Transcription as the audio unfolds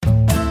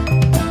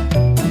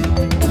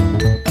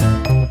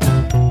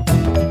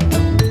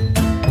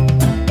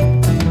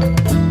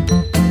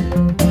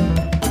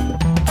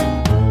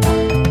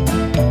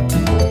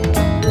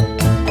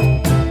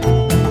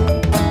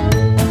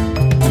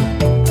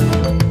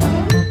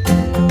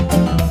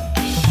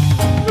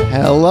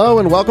Hello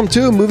and welcome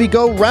to Movie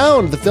Go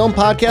Round, the film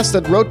podcast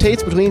that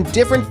rotates between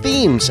different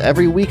themes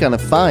every week on a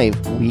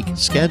 5-week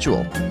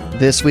schedule.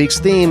 This week's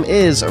theme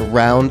is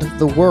Around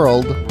the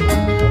World.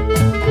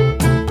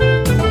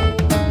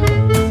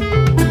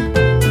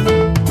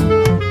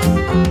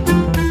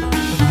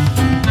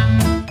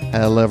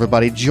 Hello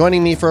everybody,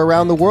 joining me for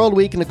Around the World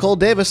Week, Nicole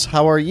Davis.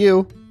 How are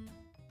you?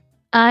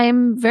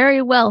 I'm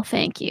very well,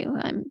 thank you.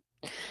 I'm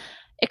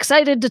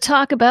excited to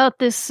talk about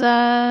this.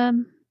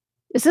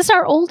 Is this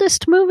our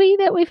oldest movie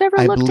that we've ever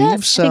looked at? I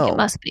believe so. I think it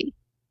must be.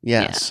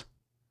 Yes.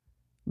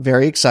 Yeah.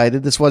 Very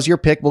excited. This was your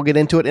pick. We'll get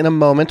into it in a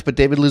moment, but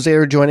David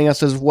Luzader joining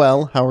us as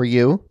well. How are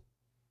you?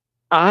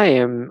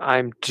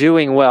 I'm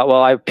doing well.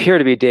 Well, I appear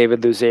to be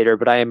David Luzader,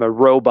 but I am a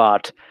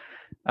robot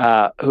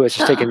who has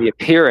just taken the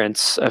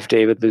appearance of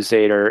David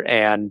Luzader,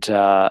 and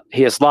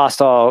he has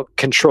lost all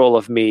control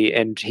of me,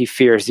 and he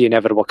fears the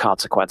inevitable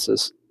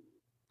consequences.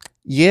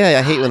 Yeah,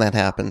 I hate when that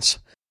happens.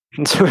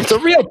 So it's a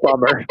real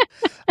bummer.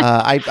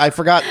 I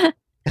forgot.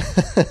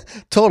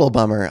 Total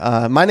bummer.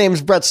 My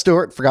name's Brett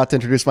Stewart. Forgot to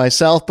introduce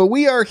myself, but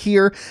we are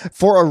here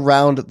for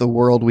Around the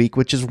World Week,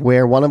 which is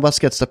where one of us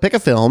gets to pick a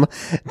film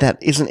that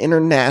is an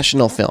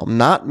international film,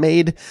 not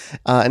made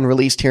and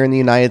released here in the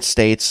United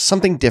States,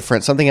 something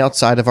different, something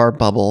outside of our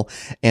bubble,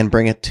 and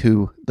bring it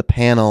to the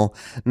panel.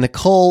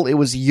 Nicole, it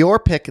was your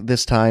pick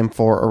this time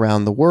for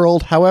Around the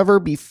World. However,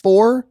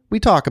 before we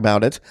talk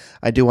about it,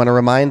 I do want to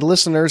remind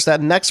listeners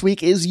that next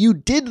week is You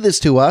Did This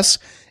to Us.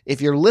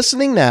 If you're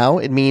listening now,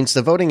 it means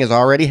the voting has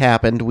already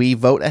happened. We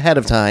vote ahead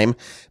of time,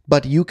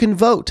 but you can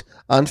vote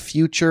on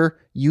future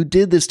You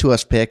Did This to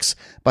Us picks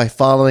by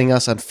following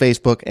us on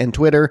Facebook and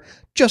Twitter.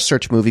 Just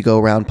search Movie Go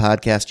Round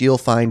Podcast. You'll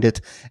find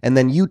it. And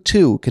then you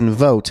too can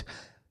vote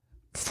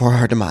for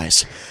our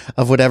demise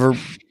of whatever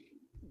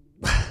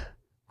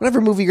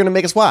movie you're going to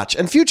make us watch.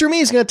 And Future Me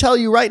is going to tell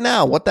you right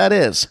now what that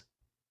is.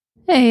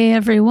 Hey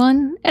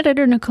everyone,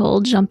 Editor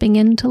Nicole jumping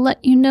in to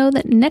let you know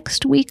that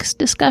next week's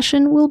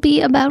discussion will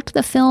be about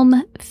the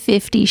film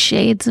 50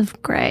 Shades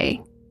of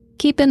Grey.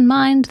 Keep in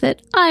mind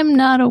that I'm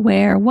not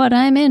aware what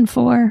I'm in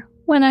for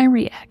when I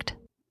react.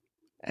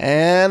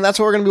 And that's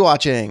what we're going to be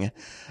watching.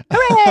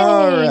 Hooray!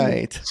 All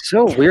right.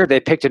 So weird they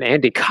picked an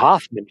Andy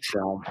Kaufman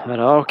film. But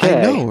okay.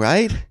 I know,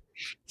 right?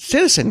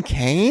 Citizen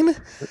Kane?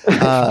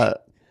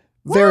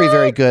 Very,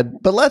 very good.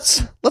 But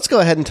let's go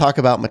ahead and talk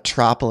about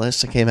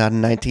Metropolis. It came out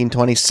in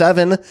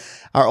 1927,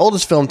 our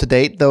oldest film to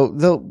date. Though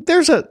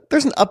there's an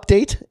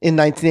update in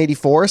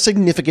 1984, a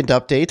significant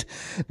update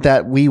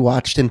that we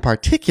watched in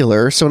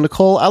particular. So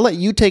Nicole, I'll let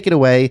you take it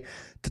away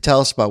to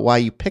tell us about why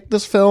you picked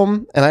this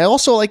film, and I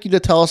also like you to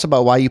tell us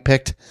about why you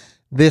picked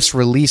this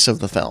release of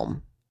the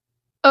film.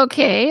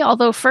 Okay,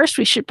 although first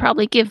we should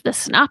probably give the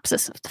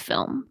synopsis of the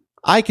film.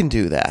 I can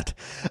do that.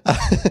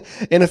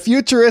 In a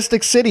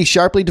futuristic city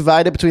sharply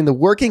divided between the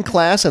working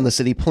class and the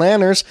city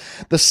planners,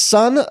 the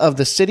son of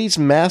the city's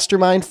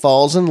mastermind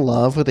falls in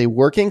love with a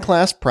working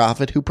class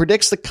prophet who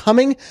predicts the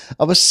coming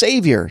of a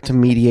savior to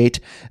mediate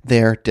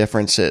their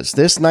differences.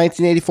 This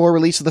 1984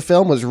 release of the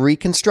film was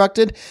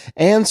reconstructed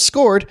and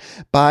scored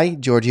by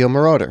Giorgio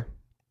Moroder.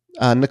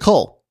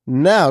 Nicole,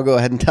 now go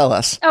ahead and tell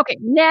us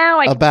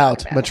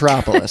about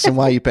Metropolis and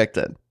why you picked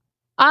it.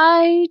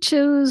 I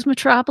chose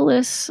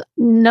Metropolis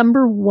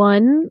number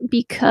 1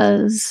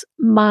 because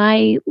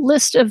my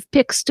list of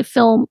picks to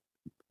film.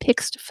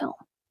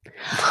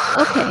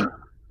 Okay.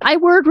 I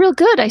word real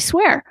good, I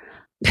swear.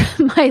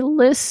 My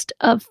list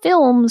of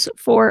films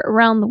for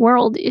Around the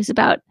World is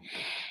about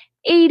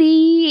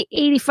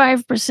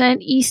 85%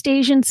 East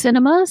Asian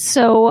cinema.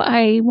 So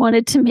I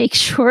wanted to make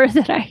sure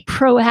that I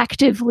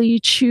proactively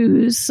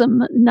choose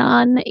some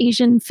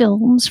non-Asian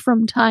films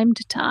from time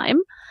to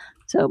time.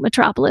 So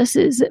Metropolis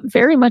is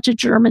very much a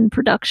German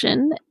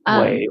production.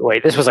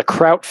 Wait, this was a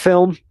Kraut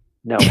film?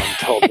 No one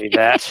told me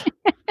that.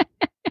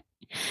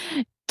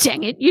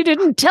 Dang it, you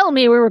didn't tell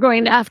me we were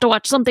going to have to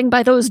watch something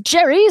by those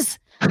Jerrys.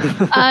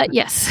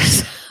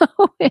 Yes.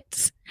 So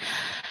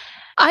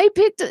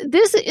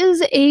this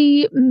is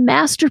a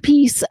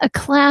masterpiece, a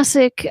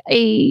classic,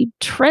 a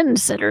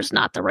trendsetter's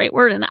not the right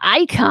word, an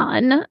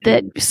icon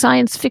that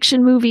science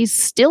fiction movies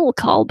still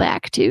call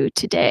back to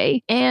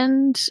today.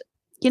 And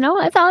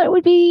I thought it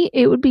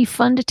would be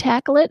fun to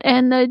tackle it.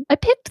 And I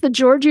picked the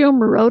Giorgio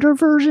Moroder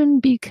version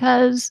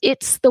because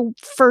it's the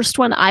first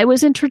one I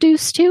was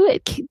introduced to.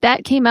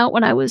 That came out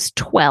when I was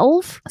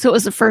 12. So it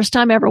was the first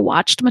time I ever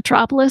watched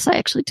Metropolis. I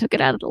actually took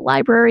it out of the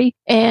library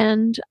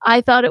and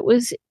I thought it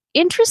was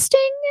interesting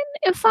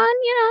and fun,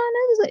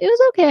 and it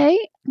was okay.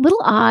 A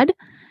little odd.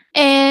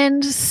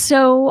 And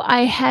so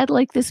I had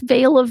like this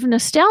veil of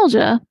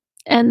nostalgia,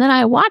 and then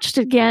I watched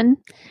it again.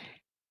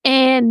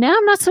 And now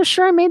I'm not so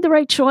sure I made the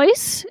right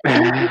choice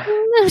in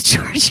the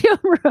Giorgio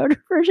Moroder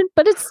version,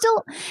 but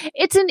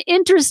it's an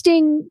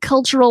interesting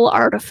cultural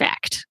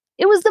artifact.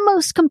 It was the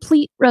most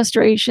complete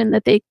restoration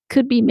that they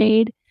could be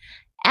made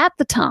at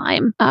the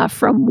time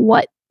from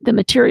what the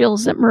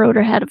materials that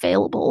Moroder had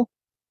available.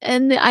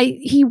 And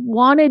he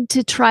wanted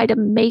to try to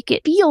make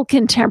it feel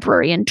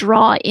contemporary and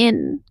draw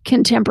in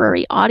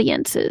contemporary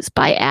audiences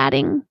by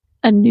adding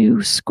a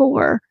new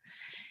score.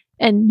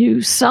 and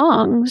new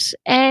songs.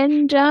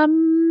 And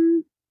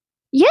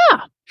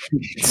yeah.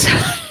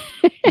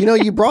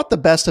 You brought the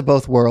best of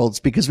both worlds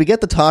because we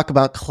get to talk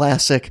about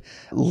classic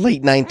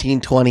late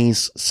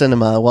 1920s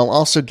cinema while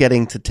also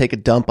getting to take a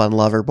dump on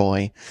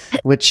Loverboy,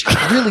 which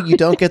really you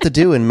don't get to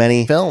do in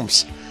many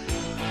films.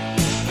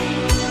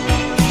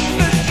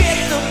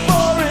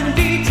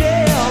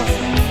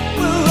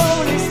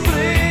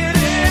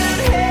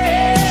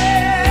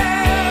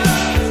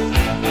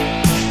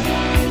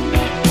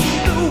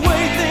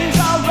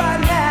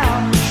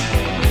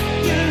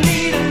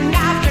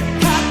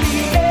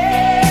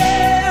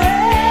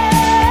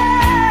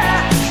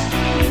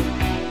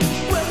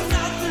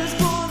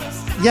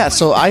 Yeah,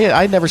 so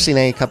I'd never seen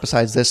any cut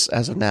besides this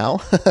as of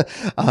now.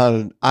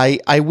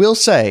 I will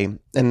say,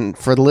 and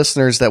for the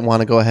listeners that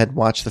want to go ahead and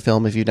watch the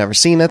film if you've never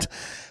seen it,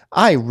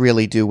 I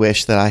really do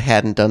wish that I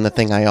hadn't done the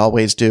thing I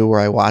always do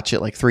where I watch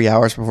it like 3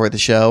 hours before the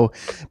show,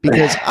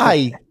 because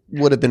I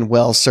would have been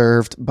well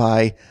served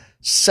by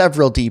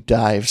several deep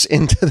dives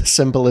into the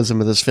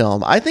symbolism of this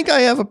film. I think I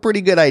have a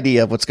pretty good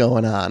idea of what's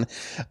going on,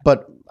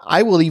 but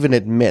I will even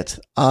admit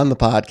on the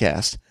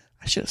podcast,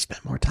 I should have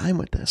spent more time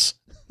with this.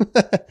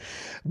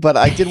 But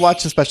I did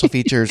watch the special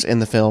features in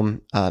the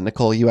film.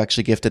 Nicole, you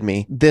actually gifted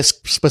me this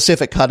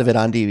specific cut of it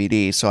on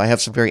DVD, so I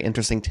have some very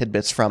interesting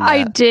tidbits from that.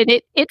 I did.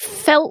 It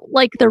felt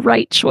like the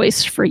right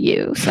choice for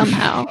you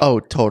somehow.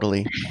 Oh,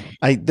 totally.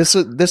 I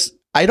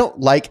don't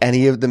like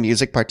any of the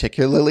music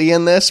particularly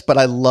in this, but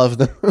I love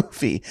the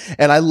movie,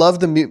 and I love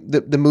the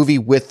movie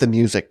with the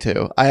music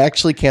too. I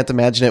actually can't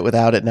imagine it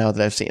without it now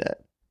that I've seen it.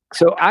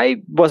 So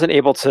I wasn't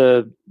able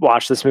to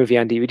watch this movie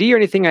on DVD or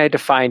anything. I had to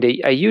find a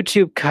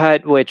YouTube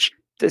cut, which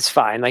is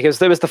fine. Like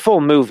there was the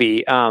full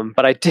movie,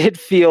 but I did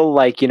feel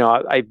like,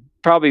 I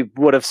probably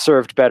would have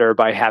served better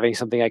by having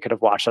something I could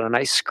have watched on a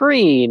nice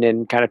screen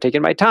and kind of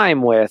taken my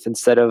time with,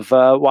 instead of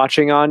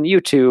watching on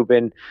YouTube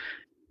and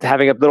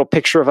having a little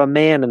picture of a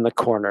man in the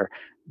corner.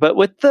 But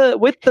with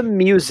the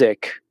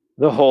music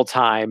the whole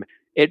time,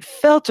 it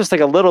felt just like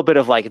a little bit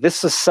of like,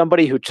 this is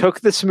somebody who took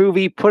this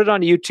movie, put it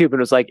on YouTube, and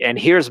was like, and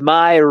here's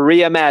my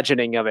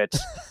reimagining of it.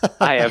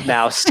 I have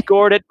now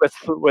scored it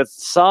with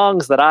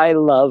songs that I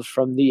love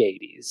from the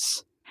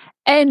 80s.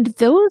 And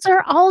those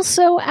are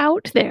also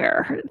out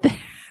there.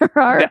 There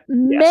are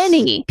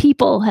many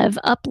people have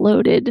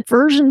uploaded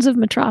versions of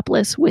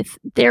Metropolis with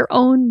their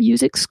own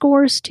music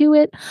scores to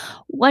it.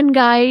 One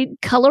guy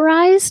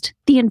colorized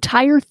the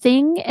entire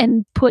thing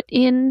and put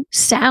in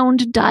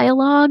sound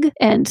dialogue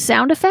and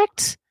sound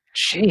effects.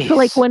 Jeez. So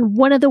like when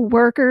one of the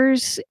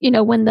workers,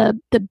 when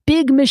the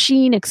big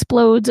machine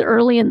explodes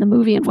early in the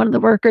movie and one of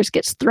the workers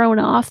gets thrown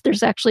off,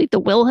 there's actually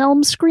the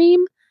Wilhelm scream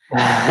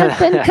that's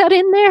been cut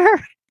in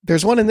there.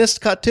 There's one in this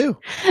cut too.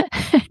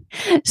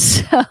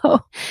 So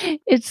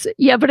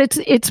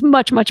it's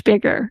much, much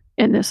bigger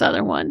in this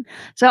other one.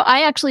 So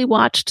I actually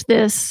watched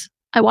this.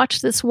 I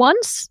watched this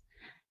once,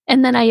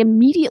 and then I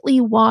immediately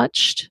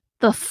watched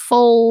the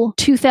full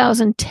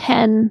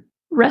 2010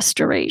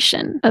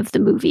 restoration of the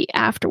movie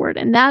afterward.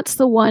 And that's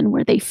the one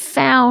where they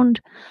found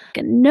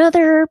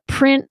another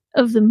print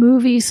of the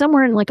movie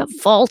somewhere in like a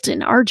vault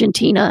in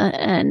Argentina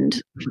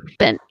and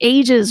spent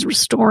ages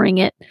restoring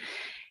it.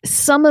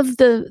 Some of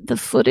the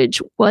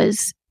footage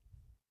was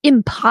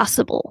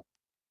impossible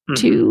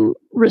to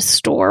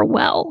restore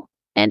well,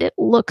 and it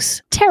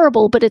looks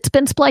terrible, but it's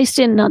been spliced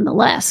in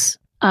nonetheless,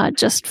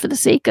 just for the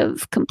sake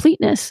of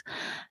completeness.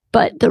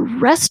 But the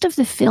rest of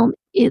the film,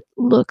 it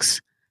looks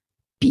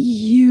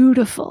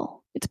beautiful.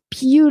 It's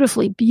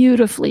beautifully,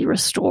 beautifully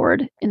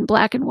restored in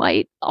black and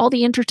white. All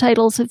the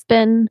intertitles have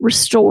been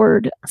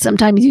restored,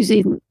 sometimes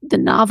using the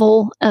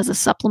novel as a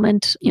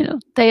supplement.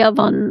 Thea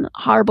von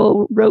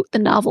Harbo wrote the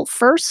novel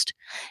first.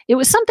 It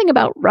was something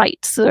about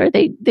rights, so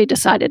they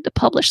decided to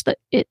publish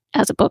it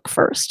as a book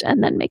first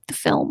and then make the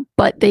film.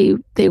 But they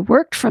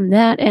worked from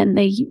that, and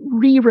they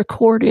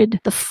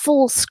re-recorded the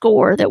full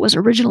score that was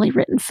originally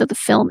written for the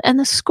film. And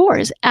the score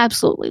is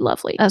absolutely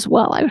lovely as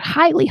well. I would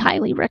highly,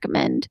 highly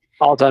recommend.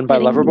 All done by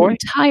Loverboy?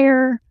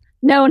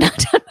 No, not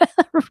done by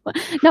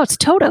Loverboy. No, it's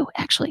Toto,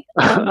 actually.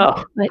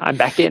 I'm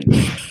back in.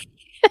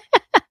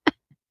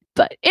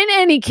 But in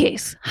any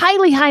case,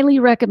 highly, highly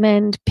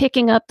recommend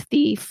picking up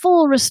the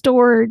full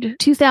restored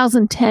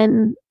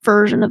 2010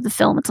 version of the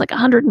film. It's like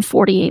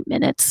 148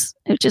 minutes,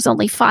 which is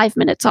only 5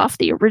 minutes off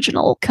the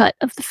original cut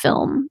of the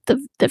film,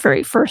 the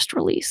very first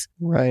release.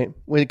 Right.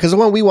 Because the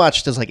one we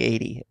watched is like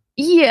 80.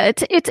 Yeah,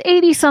 it's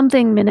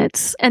 80-something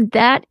minutes, and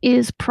that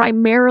is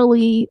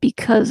primarily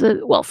because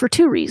for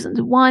two reasons.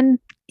 One,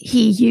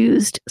 he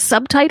used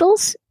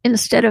subtitles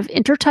instead of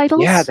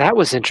intertitles. Yeah, that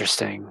was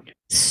interesting.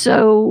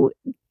 So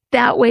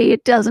that way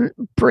it doesn't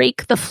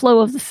break the flow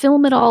of the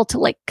film at all to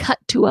like cut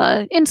to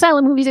in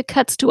silent movies, it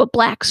cuts to a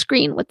black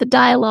screen with the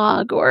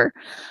dialogue or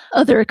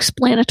other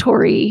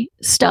explanatory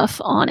stuff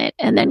on it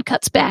and then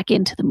cuts back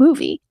into the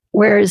movie.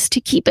 Whereas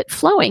to keep it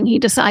flowing, he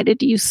decided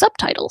to use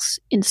subtitles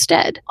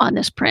instead on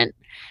this print.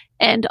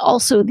 And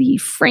also the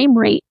frame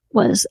rate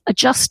was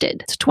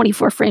adjusted to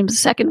 24 frames a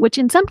second, which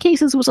in some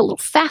cases was a little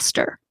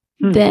faster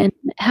than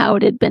how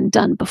it had been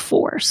done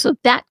before. So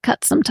that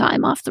cut some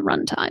time off the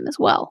runtime as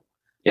well.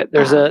 Yeah,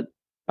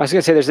 I was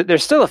going to say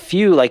there's still a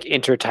few like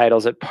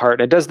intertitles at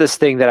part. It does this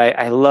thing that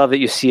I love that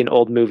you see in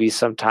old movies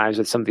sometimes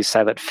with some of these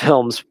silent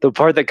films. The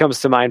part that comes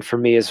to mind for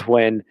me is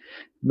when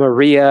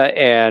Maria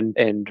and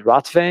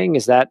Rothwang,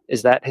 is that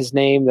his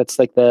name? That's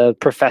like the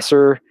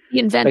professor, the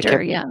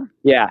inventor.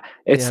 Yeah.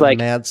 It's like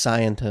mad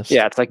scientist.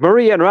 Yeah, it's like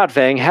Maria and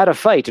Rothwang had a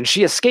fight and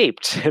she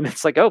escaped, and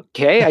it's like,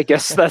 okay, I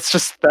guess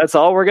that's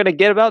all we're gonna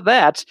get about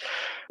that.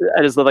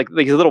 And it's like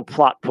these little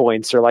plot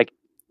points are like,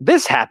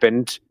 this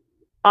happened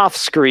off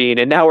screen,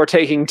 and now we're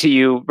taking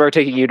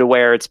you to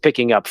where it's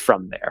picking up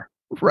from there.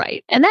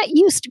 Right. And that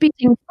used to be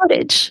in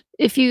footage.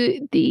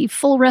 The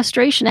full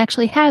restoration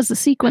actually has a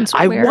sequence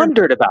I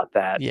wondered about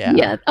that.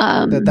 Yeah.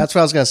 That's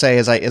what I was going to say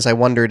is I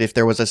wondered if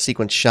there was a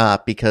sequence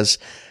shot, because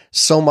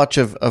so much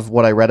of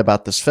what I read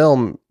about this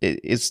film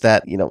is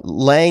that,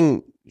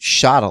 Lang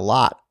shot a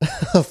lot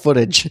of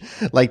footage,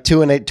 like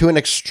to an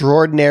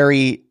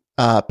extraordinary,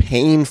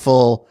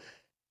 painful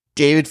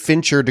David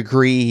Fincher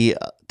degree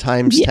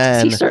times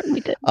 10. He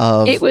certainly did.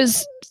 It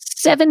was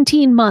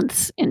 17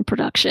 months in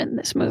production,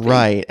 this movie.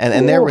 Right.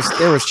 And there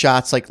was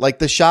shots like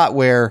the shot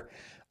where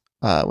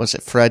was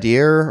it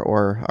Fredier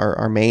or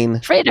our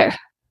main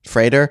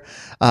Frater,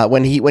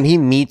 when he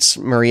meets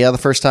Maria the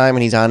first time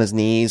and he's on his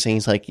knees and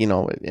he's like, in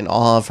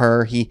awe of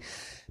her.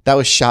 That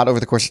was shot over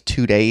the course of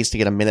 2 days to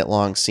get a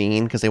minute-long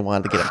scene because they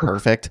wanted to get it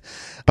perfect.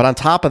 But on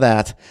top of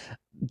that,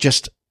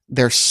 just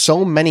there's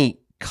so many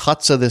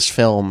cuts of this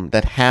film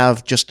that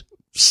have just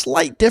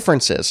slight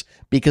differences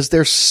because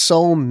there's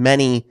so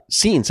many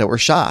scenes that were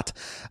shot.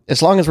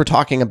 As long as we're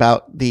talking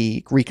about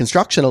the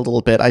reconstruction a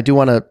little bit, I do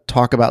want to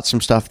talk about some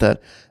stuff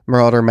that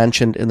Marauder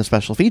mentioned in the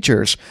special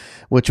features,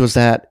 which was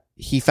that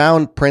he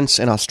found prints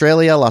in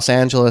Australia, Los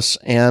Angeles,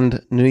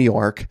 and New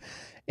York.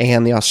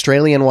 And the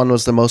Australian one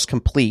was the most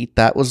complete.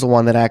 That was the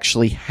one that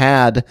actually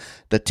had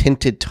the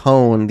tinted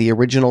tone, the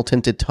original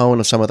tinted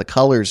tone of some of the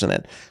colors in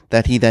it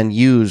that he then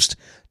used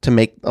to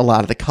make a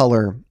lot of the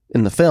color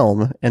in the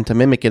film and to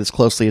mimic it as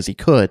closely as he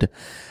could.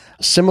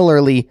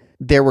 Similarly,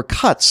 there were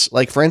cuts,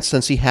 like for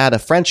instance, he had a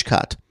French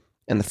cut,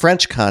 and the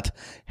French cut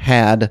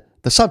had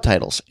the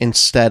subtitles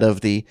instead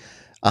of the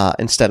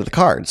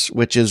cards,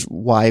 which is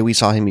why we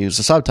saw him use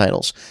the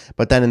subtitles.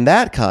 But then in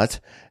that cut,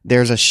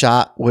 there's a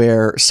shot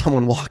where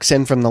someone walks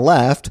in from the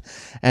left,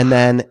 and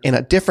then in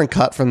a different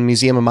cut from the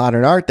Museum of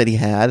Modern Art that he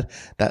had,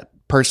 that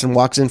person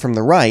walks in from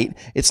the right.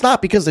 It's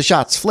not because the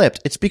shot's flipped,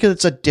 it's because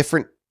it's a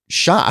different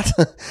shot.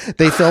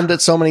 They filmed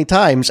it so many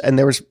times, and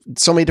there was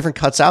so many different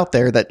cuts out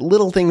there that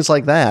little things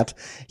like that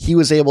he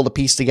was able to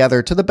piece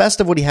together to the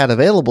best of what he had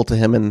available to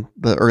him in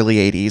the early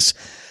 80s.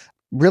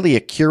 Really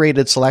a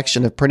curated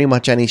selection of pretty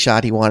much any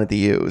shot he wanted to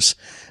use,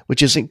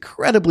 which is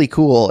incredibly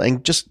cool.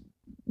 And just,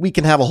 we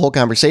can have a whole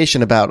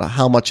conversation about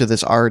how much of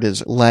this art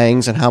is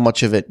Lang's and how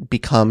much of it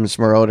becomes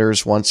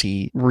Marauder's once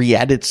he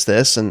re-edits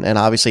this and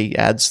obviously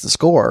adds the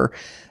score.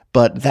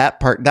 But that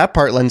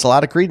part lends a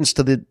lot of credence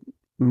to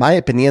my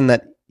opinion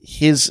that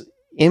his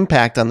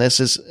impact on this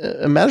is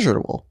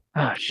immeasurable.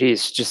 Oh,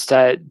 geez. Just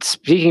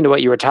speaking to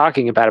what you were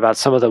talking about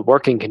some of the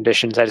working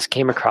conditions, I just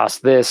came across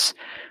this.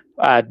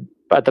 At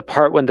the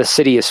part when the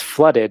city is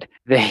flooded,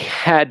 they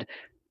had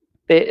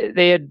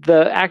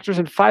the actors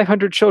and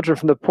 500 children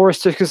from the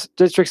poorest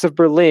districts of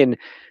Berlin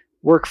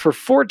work for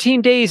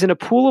 14 days in a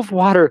pool of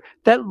water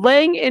that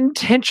Lang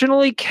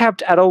intentionally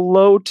kept at a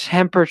low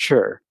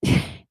temperature.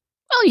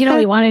 Well,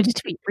 he wanted it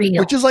to be real.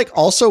 Which is like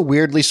also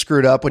weirdly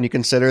screwed up when you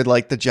consider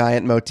like the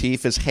giant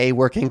motif is, hey,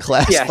 working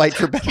class fight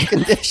for better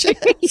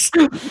conditions.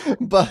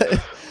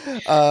 But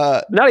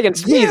not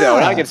against me though,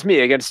 not against me,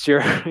 against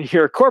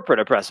your corporate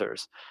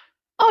oppressors.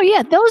 Oh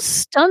yeah, those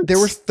stunts. There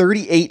were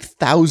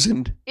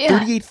 38,000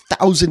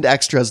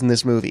 extras in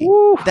this movie.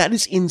 Woo. That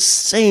is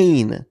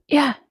insane.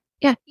 Yeah.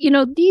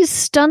 These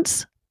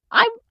stunts,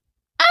 I'm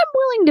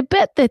willing to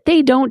bet that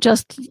they don't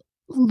just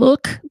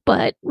look,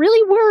 but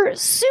really were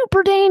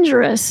super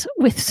dangerous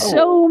with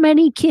so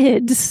many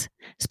kids,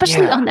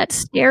 especially on that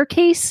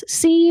staircase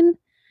scene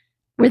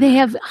where they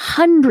have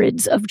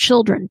hundreds of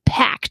children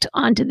packed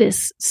onto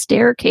this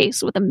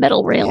staircase with a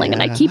metal railing,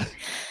 and I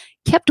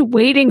kept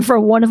waiting for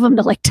one of them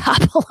to like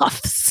topple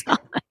off the side.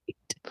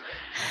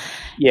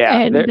 Yeah,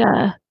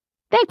 and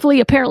thankfully,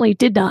 apparently,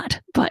 did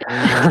not. But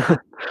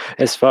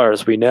as far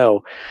as we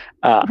know,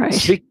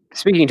 right.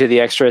 Speaking to the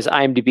extras,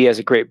 IMDb has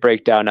a great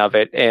breakdown of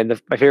it,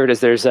 and my favorite is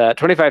there's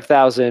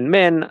 25,000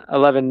 men,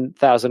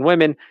 11,000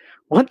 women,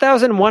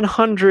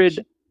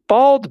 1,100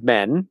 bald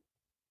men.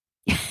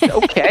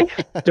 Okay,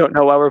 don't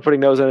know why we're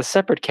putting those in a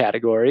separate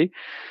category.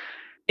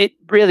 It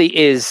really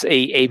is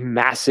a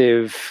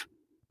massive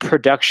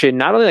production,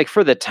 not only like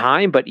for the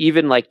time, but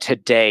even like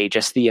today,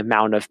 just the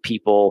amount of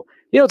people.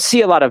 You don't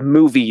see a lot of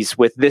movies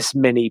with this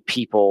many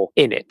people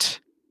in it.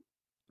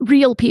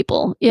 Real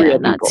people,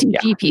 not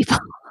CG people.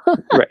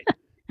 Right.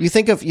 You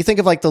think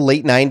of like the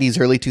late 90s,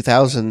 early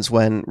 2000s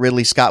when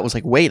Ridley Scott was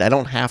like, wait, I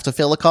don't have to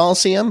fill a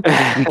Coliseum.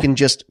 We can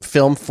just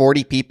film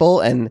 40 people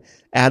and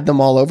add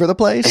them all over the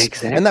place.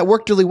 Exactly. And that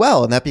worked really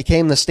well. And that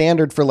became the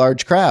standard for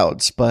large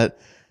crowds, but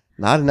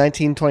not in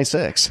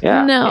 1926.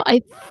 Yeah. No,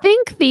 I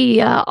think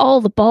the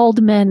all the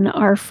bald men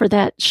are for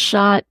that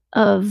shot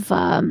of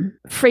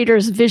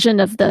Frater's vision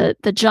of the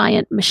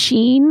giant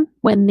machine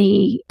when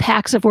the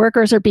packs of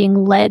workers are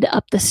being led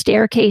up the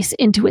staircase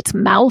into its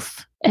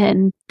mouth.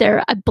 And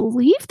I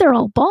believe they're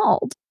all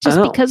bald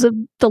just because of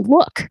the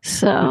look.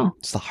 So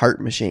it's the heart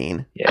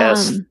machine.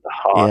 Yes, the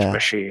heart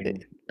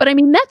machine. But I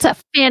mean, that's a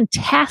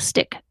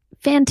fantastic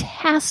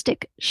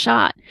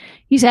shot.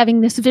 He's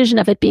having this vision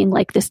of it being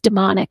like this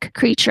demonic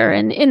creature.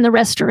 And in the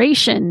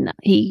restoration,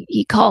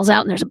 he calls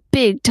out and there's a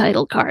big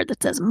title card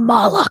that says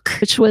Moloch,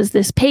 which was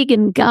this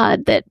pagan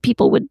god that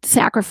people would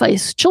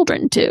sacrifice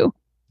children to.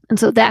 And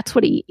so that's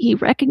what he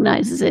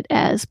recognizes it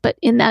as. But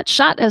in that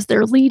shot, as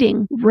they're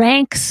leading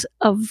ranks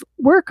of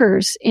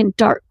workers in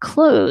dark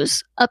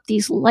clothes up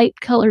these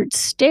light-colored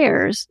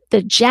stairs,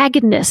 the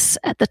jaggedness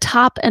at the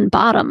top and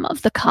bottom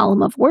of the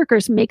column of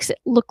workers makes it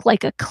look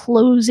like a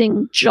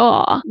closing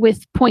jaw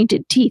with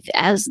pointed teeth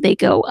as they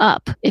go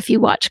up. If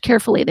you watch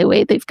carefully, the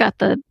way they've got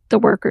the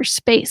workers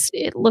spaced,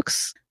 it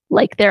looks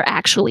like they're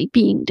actually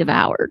being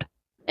devoured.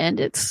 And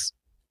it's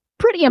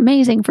pretty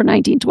amazing for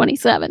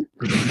 1927.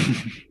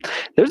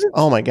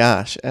 Oh my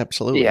gosh,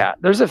 absolutely. Yeah,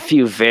 there's a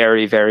few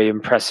very, very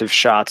impressive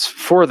shots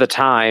for the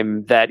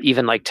time that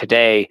even like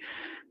today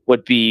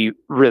would be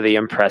really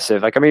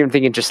impressive. Like I'm even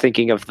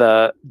thinking of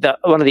the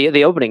one of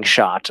the opening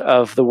shot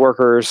of the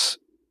workers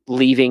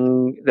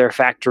leaving their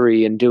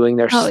factory and doing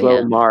their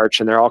slow march,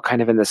 and they're all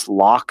kind of in this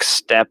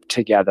lockstep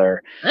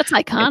together. That's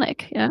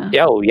iconic.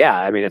 Yeah.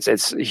 I mean,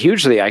 it's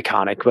hugely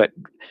iconic, but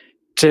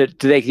to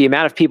the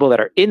amount of people that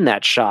are in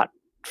that shot,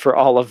 for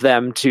all of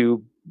them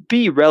to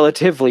be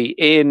relatively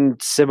in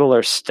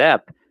similar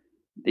step,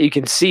 you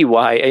can see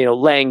why,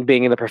 Lang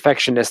being the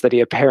perfectionist that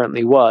he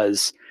apparently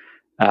was,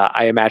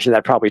 I imagine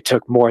that probably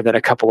took more than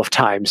a couple of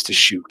times to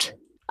shoot.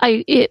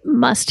 It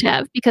must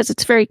have, because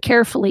it's very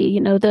carefully,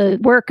 the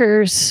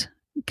workers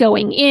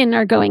going in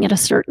are going at a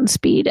certain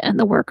speed and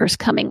the workers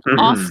coming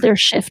off their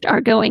shift are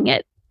going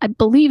at, I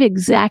believe,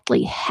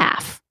 exactly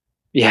half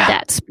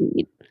that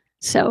speed.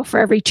 So for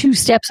every 2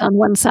 steps on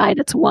one side,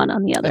 it's 1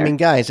 on the other. I mean,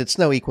 guys, it's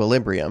no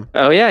Equilibrium.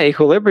 Oh, yeah,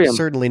 Equilibrium.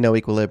 Certainly no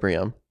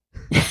Equilibrium.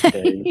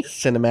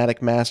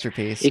 Cinematic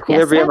masterpiece.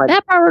 Equilibrium. Yes,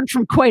 that borrowed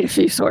from quite a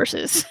few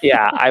sources.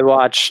 Yeah, I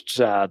watched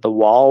The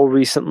Wall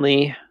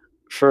recently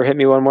for Hit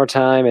Me One More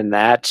Time, and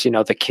that,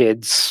 the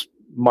kids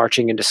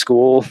marching into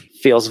school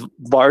feels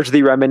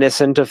largely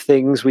reminiscent of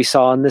things we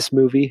saw in this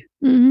movie.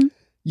 Mm-hmm.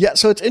 Yeah,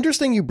 so it's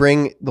interesting you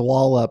bring The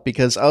Wall up,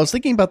 because I was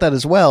thinking about that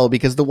as well,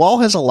 because The Wall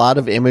has a lot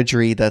of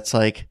imagery that's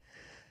like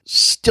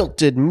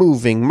stilted,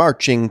 moving,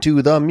 marching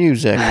to the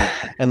music.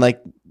 And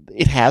like,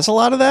 it has a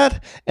lot of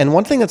that. And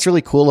one thing that's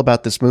really cool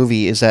about this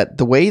movie is that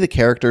the way the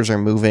characters are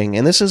moving,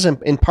 and this is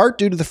in part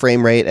due to the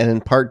frame rate and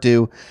in part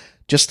due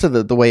just to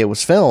the way it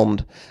was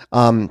filmed,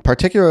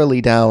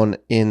 particularly down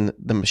in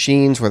the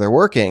machines where they're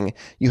working,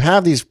 you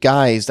have these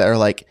guys that are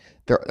like,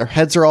 their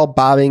heads are all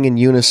bobbing in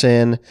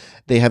unison.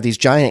 They have these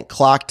giant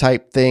clock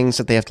type things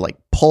that they have to like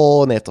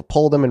pull, and they have to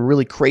pull them in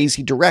really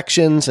crazy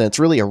directions. And it's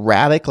really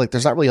erratic. Like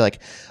there's not really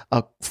like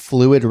a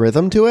fluid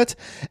rhythm to it.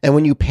 And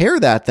when you pair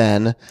that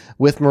then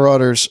with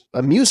Moroder's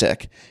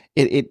music,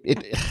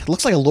 it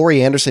looks like a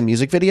Laurie Anderson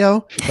music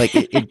video. Like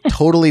it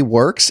totally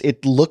works.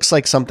 It looks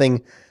like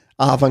something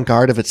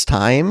avant-garde of its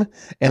time.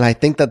 And I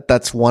think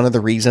that's one of the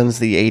reasons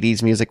the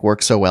 80s music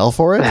works so well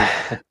for it.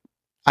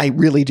 I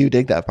really do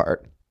dig that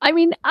part. I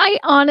mean, I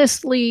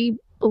honestly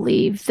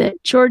believe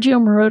that Giorgio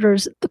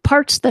Moroder's, the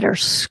parts that are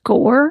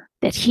score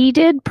that he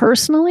did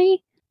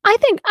personally, I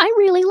think I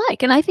really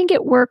like. And I think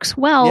it works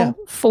well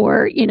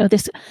for,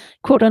 this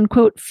quote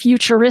unquote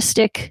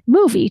futuristic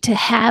movie to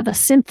have a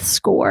synth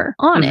score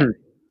on it.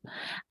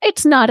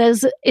 It's not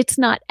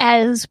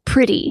as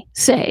pretty,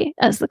 say,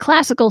 as the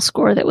classical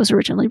score that was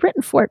originally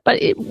written for it,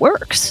 but it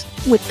works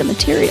with the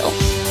material.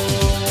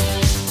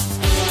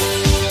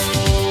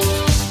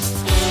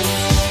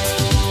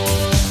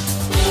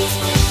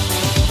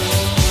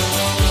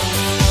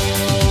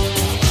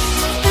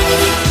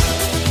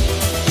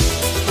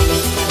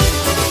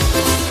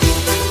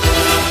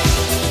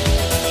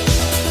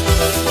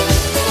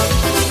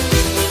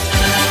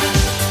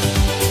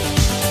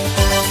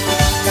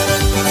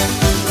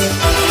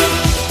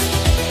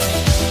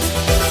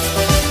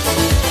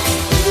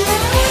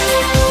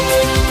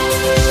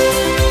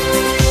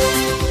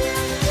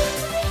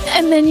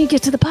 And then you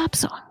get to the pop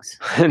songs.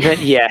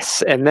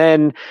 And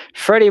then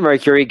Freddie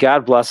Mercury,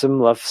 God bless him,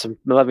 love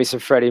me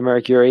some Freddie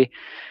Mercury,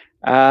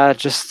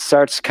 just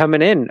starts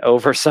coming in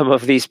over some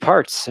of these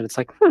parts, and it's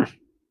like,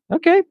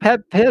 okay,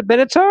 Pat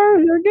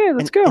Benatar, okay,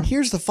 let's go. And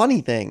here's the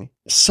funny thing.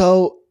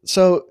 So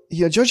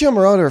Giorgio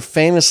Moroder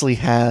famously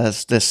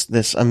has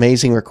this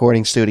amazing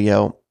recording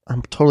studio.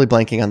 I'm totally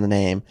blanking on the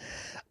name.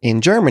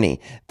 in Germany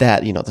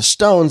that, the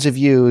Stones have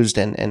used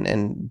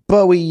and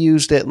Bowie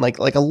used it. And like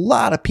a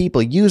lot of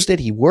people used it.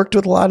 He worked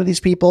with a lot of these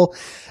people.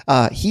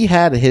 He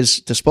had at his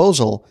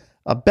disposal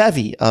a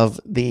bevy of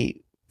the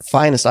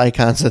finest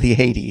icons of the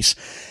 80s.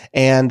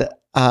 And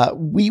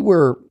we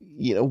were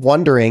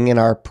wondering in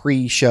our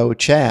pre-show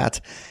chat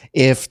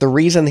if the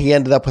reason he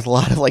ended up with a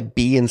lot of like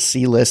B and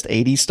C list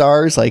 80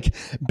 stars like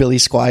Billy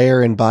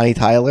Squier and Bonnie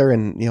Tyler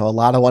and a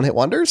lot of one-hit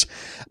wonders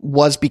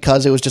was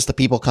because it was just the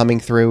people coming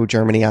through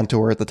Germany on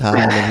tour at the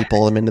time and he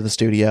pulled them into the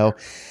studio.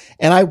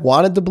 And I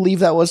wanted to believe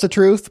that was the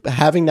truth.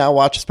 Having now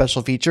watched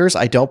special features,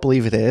 I don't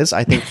believe it is.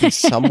 I think he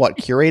somewhat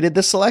curated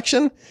this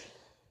selection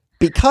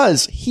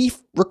because he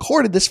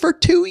recorded this for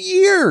 2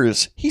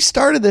 years. He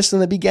started this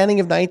in the beginning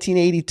of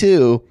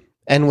 1982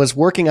 and was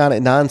working on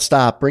it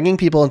nonstop, bringing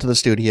people into the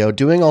studio,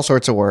 doing all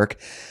sorts of work,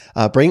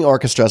 bringing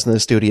orchestras in the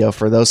studio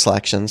for those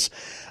selections.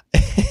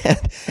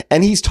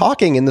 And he's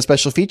talking in the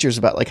special features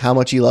about like how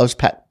much he loves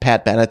Pat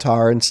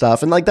Benatar and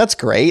stuff. And like, that's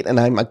great. And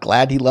I'm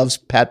glad he loves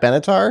Pat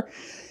Benatar.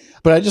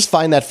 But I just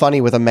find that funny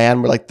with a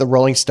man where like the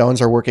Rolling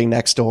Stones are working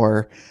next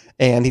door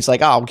and he's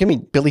like, oh, give me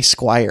Billy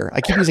Squier.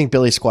 I keep using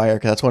Billy Squier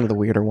because that's one of the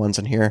weirder ones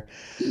in here.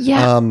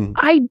 Yeah,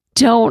 I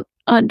don't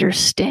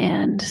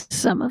understand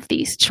some of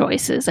these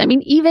choices. I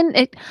mean,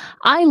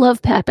 I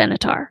love Pat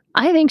Benatar.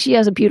 I think she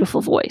has a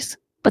beautiful voice,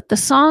 but the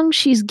song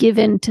she's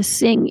given to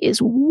sing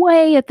is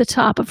way at the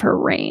top of her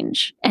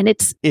range, and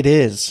it's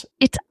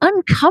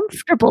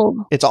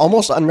uncomfortable. It's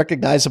almost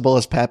unrecognizable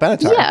as Pat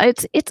Benatar. Yeah,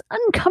 it's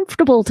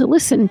uncomfortable to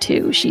listen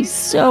to. She's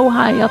so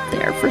high up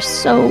there for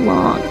so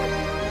long.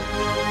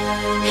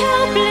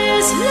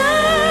 Helpless love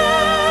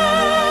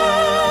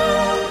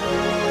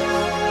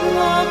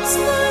walks the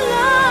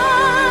line,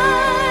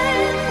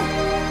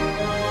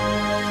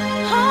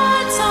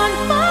 hearts on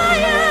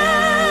fire,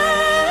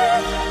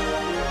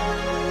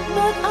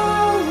 but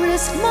I'll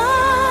risk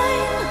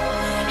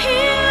mine.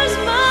 Here's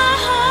my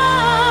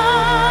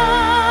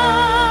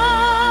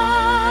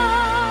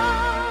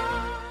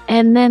heart.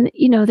 And then,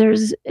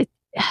 there's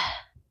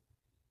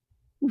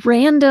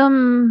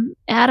random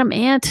Adam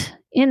Ant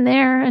in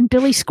there and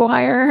Billy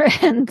Squier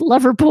and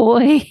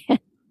Loverboy.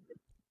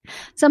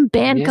 Some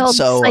band called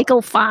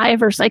Cycle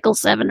 5 or Cycle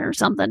 7 or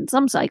something.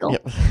 Some cycle.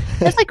 Yep.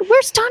 It's like,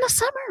 where's Donna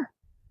Summer?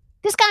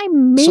 This guy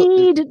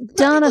made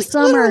Donna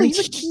Summer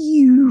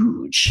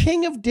huge.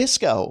 King of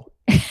disco.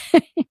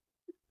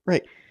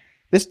 Right.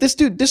 This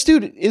dude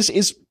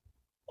is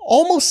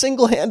almost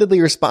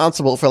single-handedly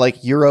responsible for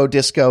like Euro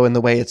disco and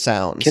the way it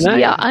sounds.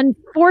 Yeah,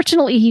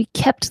 unfortunately he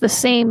kept the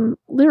same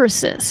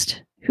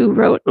lyricist who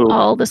wrote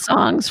all the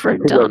songs for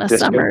Donna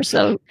Summer.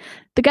 So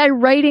the guy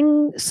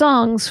writing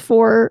songs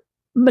for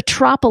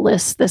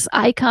Metropolis, this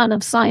icon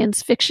of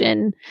science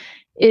fiction,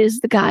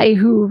 is the guy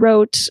who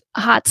wrote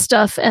Hot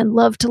Stuff and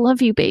Love to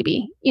Love You,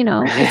 Baby.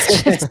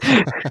 It's just...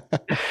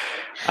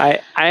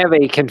 I have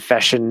a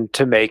confession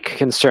to make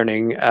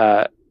concerning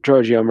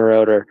Giorgio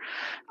Moroder.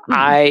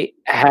 I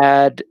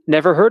had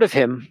never heard of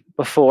him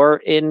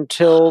before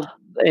until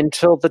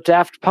the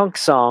Daft Punk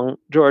song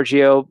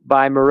Giorgio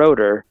by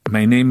Moroder.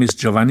 My name is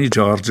Giovanni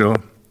Giorgio,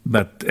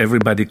 but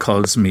everybody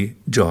calls me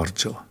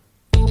Giorgio.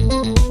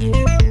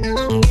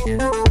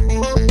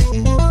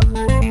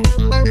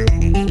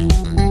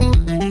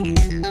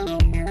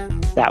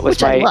 That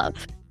was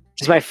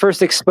my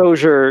first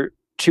exposure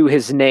to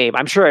his name.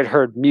 I'm sure I'd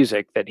heard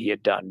music that he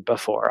had done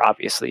before,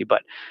 obviously,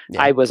 but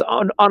I was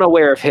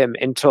unaware of him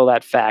until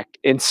that fact,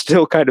 and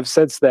still kind of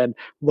since then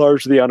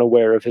largely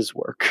unaware of his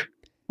work.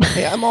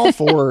 Hey, I'm all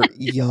for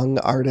young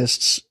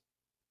artists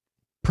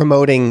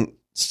promoting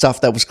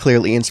stuff that was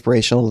clearly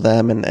inspirational to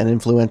them and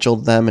influential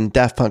to them, and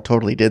Daft Punk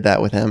totally did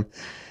that with him.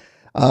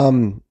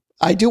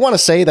 I do want to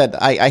say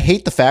that I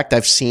hate the fact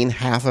I've seen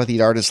half of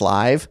these artists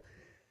live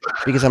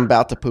because I'm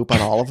about to poop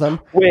on all of them.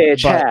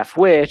 Which half?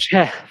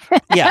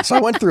 Yeah, so I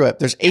went through it.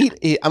 There's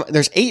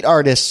eight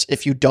artists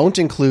if you don't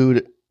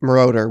include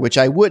Moroder, which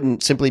I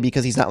wouldn't simply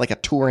because he's not like a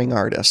touring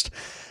artist.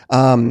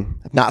 I've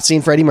not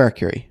seen Freddie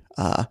Mercury.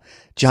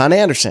 John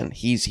Anderson,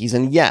 he's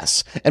in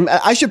Yes. And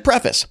I should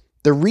preface,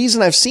 the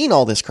reason I've seen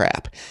all this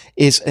crap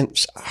is, and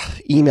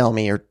email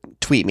me or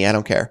tweet me, I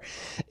don't care,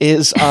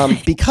 is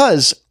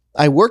because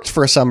I worked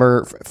for a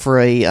summer for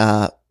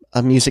a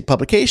music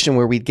publication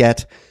where we'd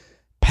get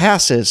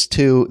passes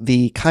to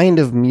the kind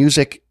of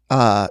music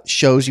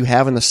shows you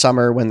have in the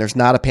summer when there's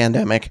not a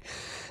pandemic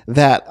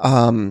that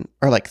are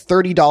like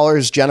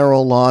 $30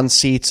 general lawn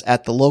seats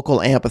at the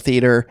local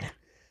amphitheater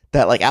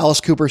that like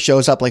Alice Cooper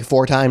shows up like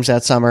 4 times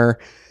that summer.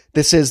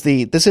 This is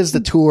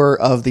the tour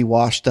of the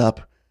washed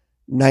up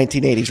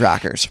 1980s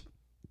rockers.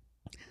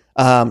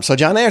 So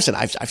John Anderson,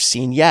 I've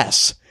seen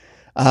Yes.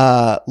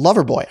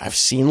 Loverboy, I've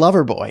seen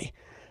Loverboy.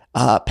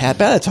 Pat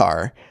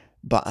Benatar,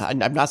 but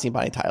I've not seen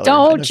Bonnie Tyler.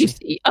 Don't you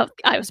see? Oh,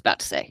 I was about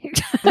to say.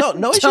 No,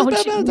 Pat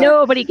Benatar.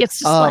 Nobody gets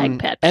to slag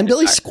Pat Benatar. And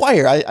Billy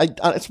Squier.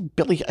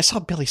 I saw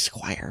Billy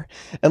Squier,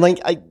 and like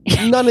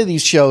none of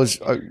these shows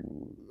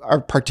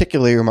are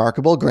particularly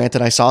remarkable.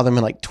 Granted, I saw them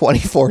in like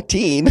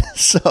 2014,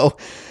 so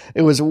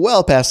it was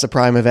well past the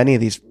prime of any of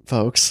these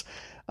folks.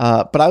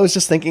 But I was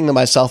just thinking to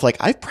myself, like,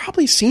 I've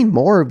probably seen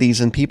more of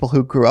these in people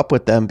who grew up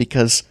with them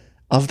because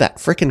of that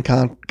frickin'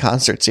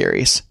 concert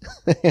series.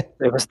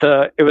 It was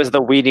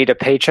the We Need a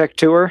Paycheck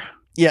tour.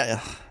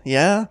 Yeah.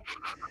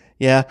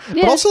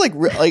 But also like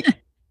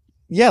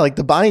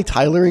the Bonnie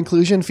Tyler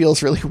inclusion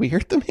feels really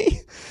weird to me.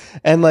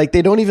 And like,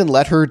 they don't even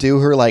let her do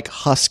her like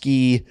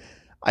husky,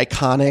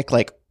 iconic,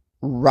 like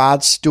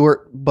Rod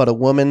Stewart, but a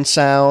woman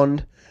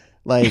sound.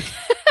 Like,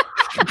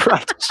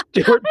 Rod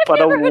Stewart, but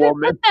a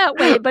woman. That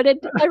way, but it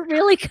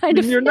really kind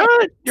of. You're not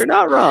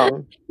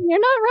wrong. You're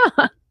not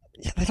wrong.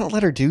 yeah, they don't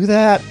let her do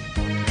that.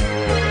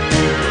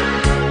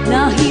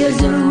 Now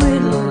here's a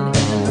riddle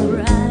and a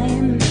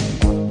rhyme.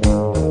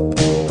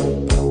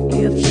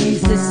 If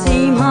she's the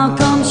same, how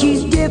come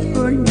she's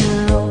different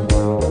now?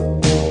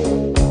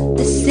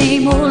 The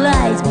same old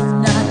lies,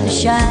 but not the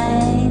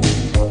shine.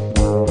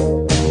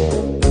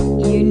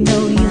 You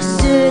know you're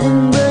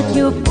certain, but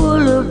you're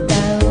full of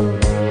doubt.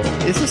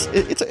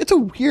 It's a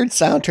weird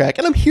soundtrack,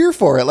 and I'm here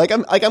for it. Like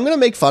I'm gonna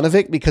make fun of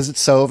it because it's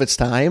so of its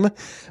time,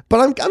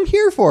 but I'm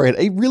here for it.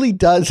 It really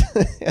does.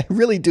 I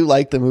really do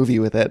like the movie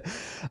with it.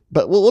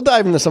 But we'll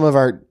dive into some of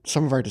our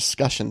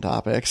discussion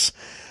topics.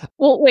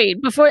 Well,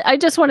 wait, before I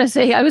just want to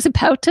say I was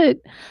about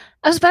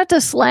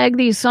to slag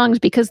these songs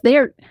because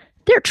they're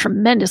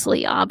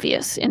tremendously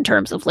obvious in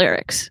terms of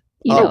lyrics.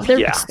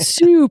 They're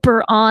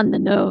super on the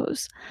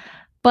nose.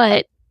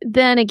 But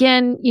then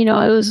again,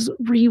 I was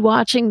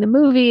rewatching the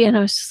movie and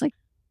I was just like,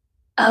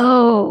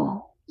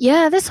 oh,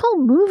 yeah, this whole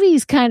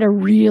movie's kind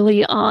of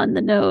really on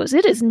the nose.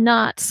 It is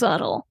not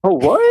subtle. Oh,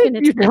 what? In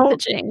its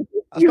messaging.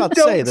 I was about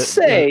to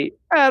say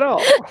that at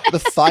all. The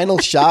final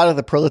shot of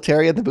the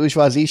proletariat, the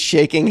bourgeoisie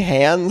shaking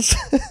hands,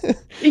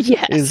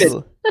 yes, is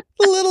a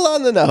little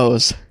on the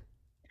nose.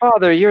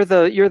 Father, you're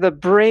the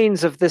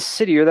brains of this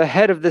city. You're the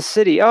head of the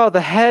city. Oh,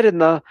 the head and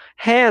the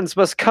hands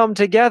must come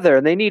together,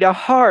 and they need a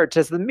heart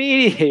as the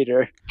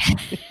mediator.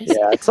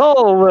 Yeah, it's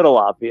all a little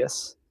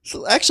obvious.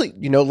 So actually,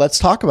 let's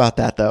talk about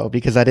that though,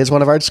 because that is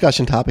one of our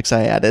discussion topics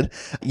I added.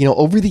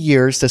 Over the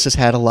years, this has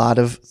had a lot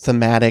of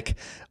thematic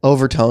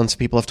overtones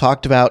people have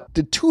talked about,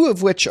 the two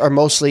of which are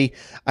mostly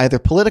either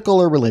political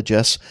or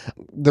religious.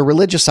 The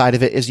religious side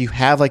of it is you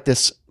have like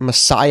this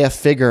Messiah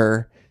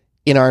figure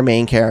in our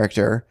main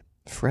character.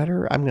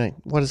 Freder?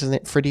 what is his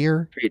name?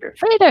 Freder.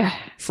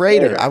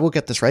 I will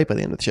get this right by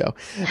the end of the show.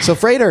 So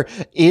Freder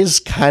is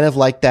kind of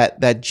like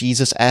that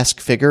Jesus-esque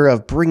figure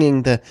of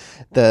bringing the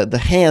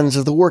hands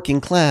of the working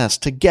class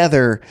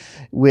together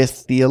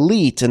with the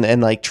elite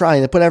and like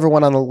trying to put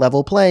everyone on a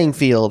level playing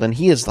field. And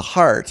he is the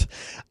heart.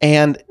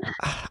 And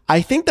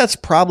I think that's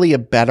probably a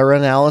better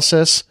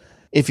analysis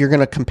if you're going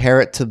to compare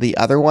it to the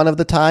other one of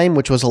the time,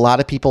 which was a lot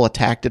of people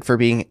attacked it for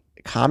being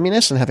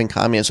communist and having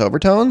communist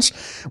overtones,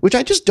 which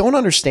I just don't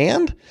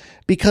understand,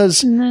 because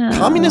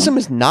communism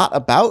is not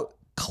about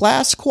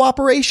class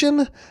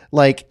cooperation.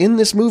 Like in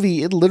this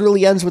movie, it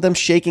literally ends with them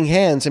shaking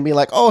hands and being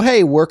like, oh,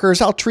 hey, workers,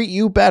 I'll treat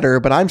you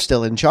better, but I'm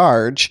still in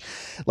charge.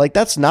 Like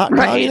that's not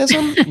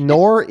communism,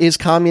 nor is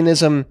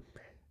communism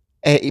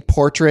a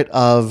portrait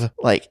of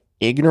like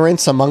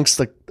ignorance amongst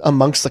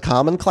the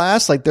common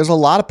class. Like there's a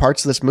lot of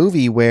parts of this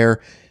movie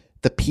where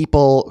the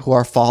people who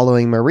are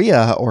following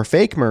Maria or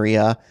fake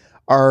Maria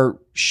are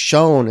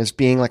shown as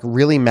being like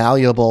really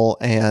malleable,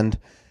 and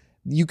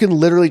you can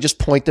literally just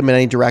point them in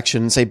any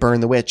direction and say burn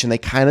the witch, and they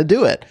kind of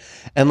do it.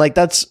 And like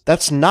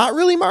that's not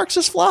really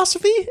Marxist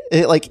philosophy.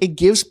 It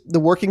gives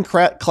the working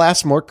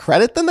class more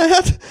credit than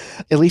that,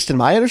 at least in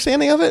my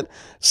understanding of it.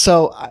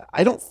 So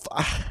I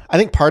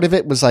think part of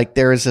it was like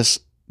there's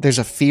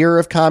a fear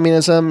of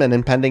communism and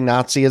impending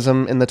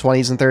Nazism in the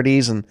 20s and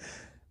 30s, and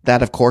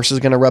that of course is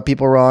going to rub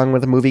people wrong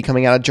with a movie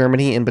coming out of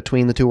Germany in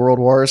between the two world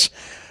wars.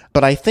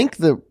 But I think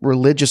the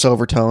religious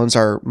overtones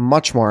are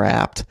much more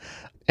apt,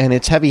 and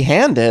it's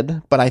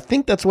heavy-handed, but I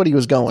think that's what he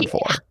was going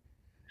for.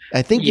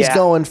 I think he's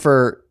going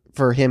for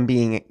him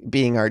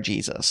being our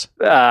Jesus.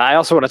 I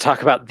also want to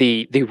talk about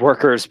the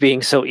workers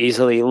being so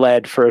easily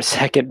led for a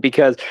second,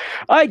 because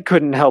I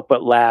couldn't help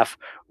but laugh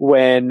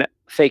when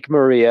fake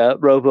Maria,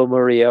 Robo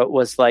Maria,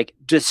 was like,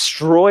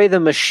 destroy the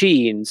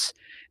machines.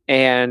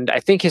 And I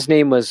think his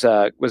name was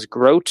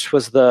Grote,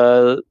 was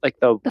the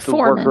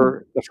foreman.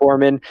 Worker, the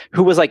foreman,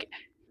 who was like,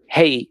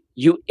 hey,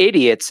 you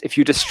idiots, if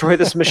you destroy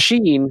this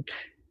machine,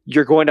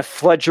 you're going to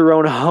flood your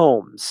own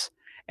homes.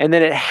 And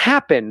then it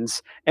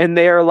happens, and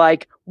they're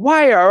like,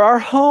 why are our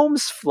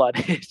homes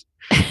flooded?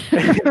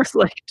 And it's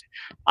like,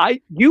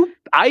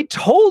 I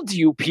told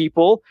you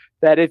people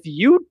that if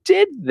you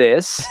did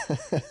this,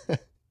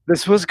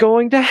 this was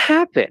going to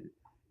happen.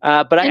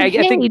 But I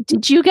think,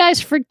 did you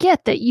guys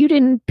forget that you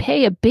didn't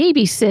pay a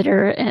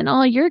babysitter and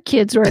all your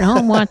kids were at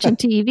home watching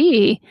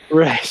TV?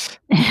 Right.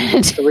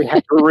 So we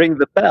had to ring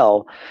the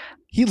bell.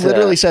 He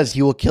literally says,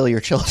 you will kill your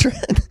children.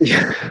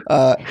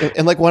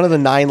 And like one of the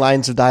 9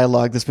 lines of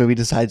dialogue this movie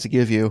decides to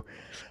give you.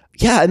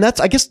 Yeah, and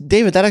I guess,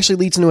 David, that actually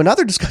leads into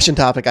another discussion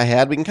topic I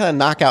had. We can kind of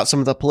knock out some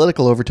of the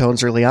political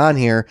overtones early on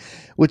here,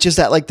 which is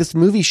that like this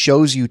movie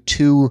shows you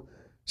two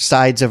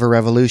sides of a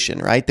revolution,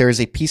 right? There is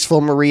a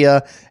peaceful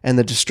Maria and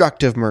the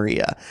destructive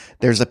Maria.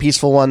 There's a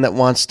peaceful one that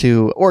wants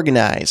to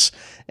organize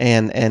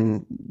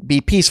and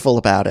be peaceful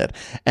about it.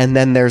 And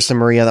then there's the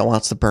Maria that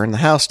wants to burn the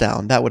house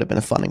down. That would have been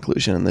a fun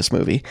inclusion in this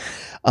movie.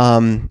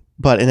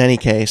 But in any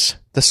case,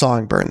 the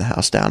song Burn the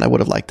House Down, I would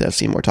have liked to have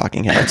seen more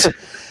talking heads.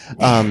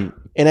 In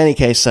any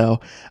case, so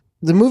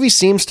the movie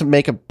seems to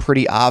make a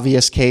pretty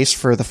obvious case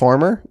for the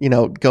former.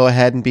 Go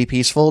ahead and be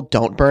peaceful.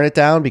 Don't burn it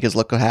down, because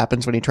look what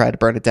happens when you try to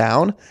burn it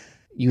down.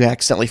 You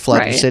accidentally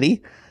flood the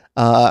city.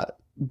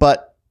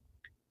 But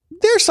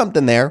there's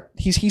something there.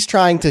 He's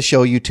trying to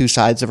show you two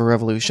sides of a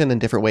revolution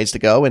and different ways to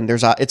go. And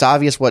it's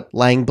obvious what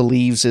Lang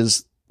believes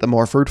is the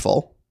more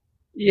fruitful.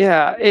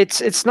 Yeah,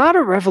 it's not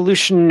a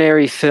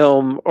revolutionary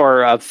film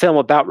or a film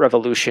about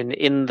revolution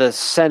in the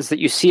sense that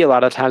you see a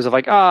lot of times of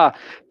like,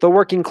 the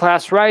working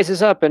class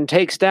rises up and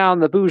takes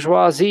down the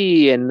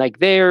bourgeoisie, and like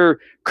they're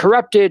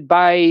corrupted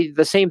by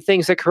the same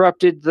things that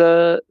corrupted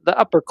the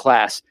upper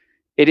class.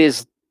 It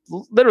is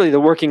literally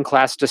the working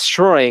class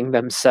destroying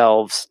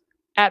themselves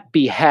at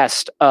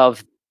behest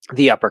of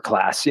the upper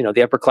class.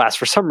 The upper class,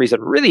 for some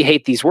reason, really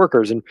hate these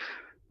workers, and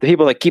the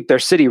people that keep their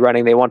city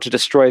running, they want to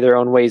destroy their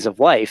own ways of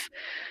life.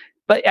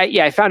 But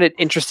I found it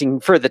interesting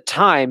for the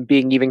time,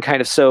 being even kind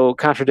of so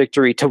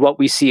contradictory to what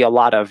we see a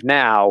lot of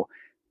now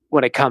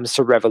when it comes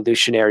to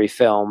revolutionary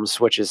films,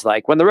 which is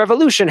like when the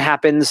revolution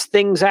happens,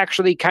 things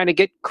actually kind of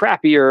get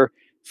crappier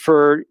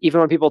for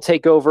even when people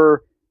take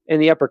over in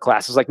the upper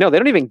class. It's like, no, they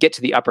don't even get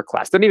to the upper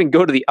class. They don't even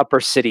go to the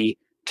upper city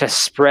to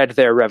spread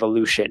their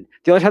revolution.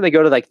 The only time they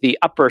go to like the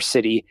upper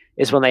city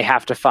is when they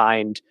have to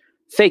find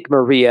fake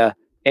Maria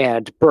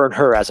and burn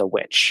her as a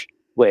witch,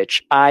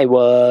 which I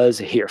was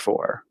here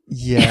for.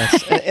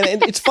 Yes.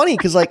 and it's funny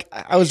because like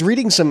I was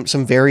reading some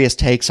various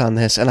takes on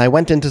this, and I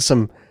went into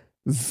some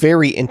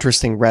very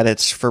interesting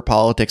Reddits for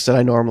politics that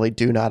I normally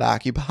do not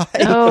occupy.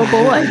 Oh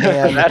boy.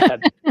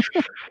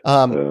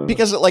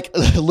 Because like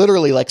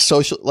literally like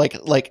social,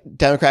 like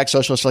Democratic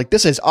socialists are like,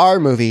 this is our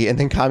movie. And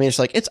then communists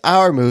are like, it's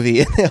our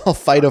movie. And they all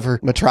fight over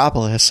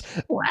Metropolis.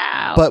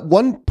 Wow. But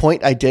one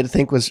point I did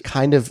think was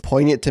kind of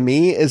poignant to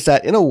me is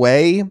that in a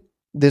way,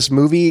 this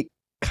movie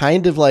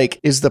kind of like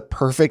is the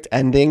perfect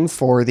ending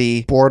for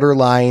the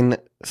borderline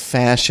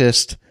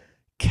fascist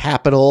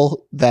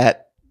capital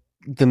that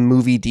the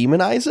movie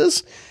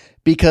demonizes,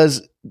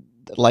 because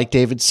like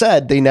David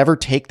said, they never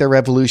take their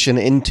revolution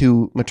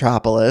into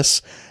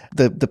Metropolis.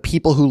 The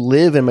people who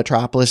live in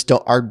Metropolis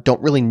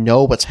don't really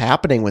know what's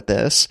happening with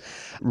this.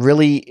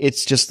 Really,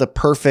 it's just the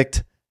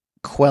perfect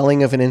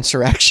quelling of an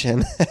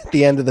insurrection at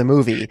the end of the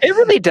movie. It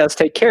really does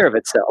take care of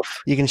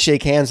itself. You can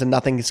shake hands and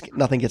nothing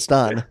gets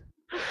done.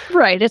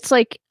 Right. It's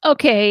like,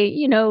 okay,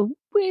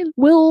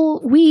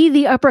 we,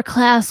 the upper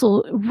class,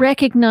 will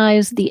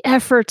recognize the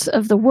efforts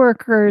of the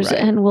workers, Right.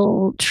 and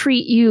will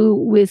treat you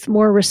with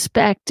more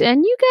respect.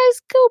 And you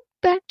guys go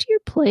back to your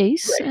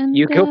place. Right. And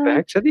You go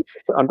back to the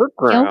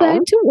underground. go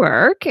back to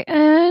work,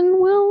 and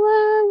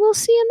we'll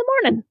see you in the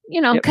morning.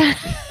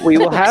 Yep. We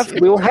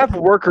will have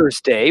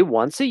Workers' Day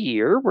once a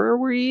year where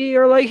we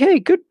are like, hey,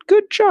 good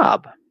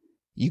job.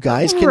 You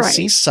guys can Right.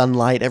 see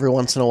sunlight every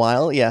once in a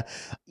while. Yeah.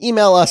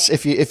 Email us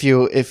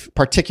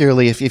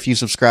particularly if you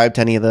subscribe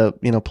to any of the,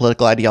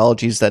 political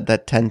ideologies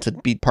that tend to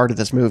be part of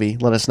this movie.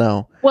 Let us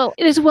know. Well,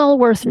 it is well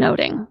worth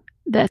noting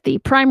that the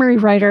primary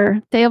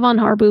writer, Thea von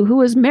Harbu, who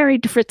was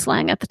married to Fritz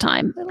Lang at the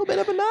time, A little bit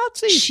of a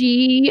Nazi.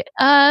 she,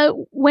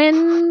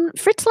 when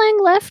Fritz Lang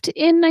left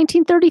in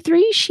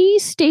 1933, she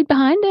stayed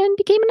behind and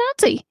became a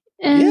Nazi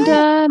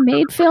and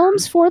made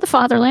films for the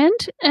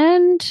fatherland.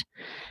 And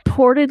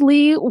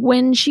reportedly,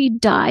 when she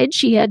died,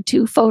 she had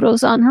 2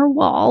 photos on her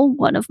wall,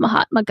 one of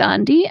Mahatma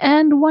Gandhi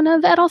and one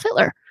of Adolf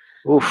Hitler.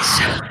 Oof.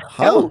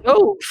 Huh.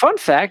 Oh, fun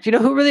fact. You know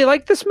who really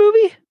liked this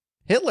movie?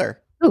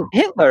 Hitler.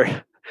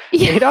 Hitler.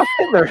 Yeah. Adolf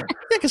Hitler. Yeah,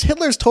 because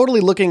Hitler's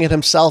totally looking at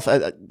himself.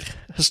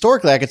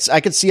 Historically,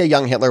 I could see a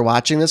young Hitler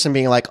watching this and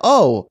being like,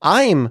 "Oh,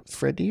 I'm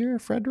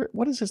Frederick.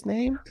 What is his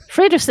name?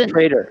 Fredersen.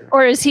 Traitor.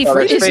 Or is he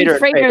Freder. is he Freder.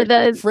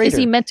 Freder Freder. is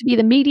he meant to be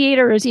the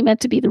mediator, or is he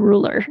meant to be the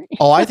ruler?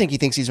 Oh, I think he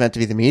thinks he's meant to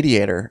be the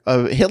mediator.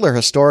 Hitler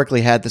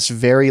historically had this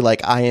very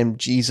like I am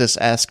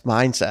Jesus-esque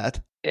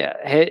mindset. Yeah,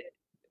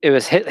 it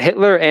was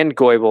Hitler and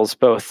Goebbels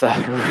both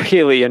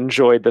really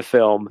enjoyed the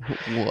film.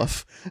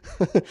 Woof.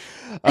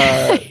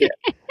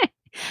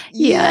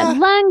 Yeah, and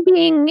Lang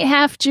being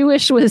half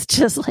Jewish was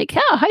just like,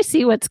 oh, I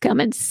see what's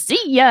coming.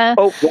 See ya.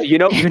 Oh, well, you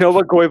know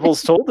what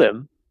Goebbels told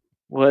him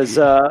was,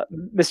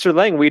 Mr.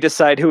 Lang, we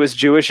decide who is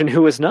Jewish and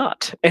who is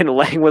not. And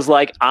Lang was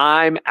like,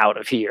 I'm out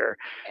of here.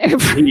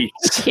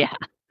 Peace. Yeah.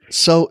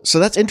 So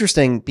that's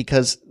interesting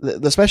because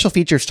the special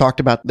features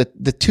talked about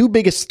the 2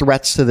 biggest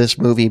threats to this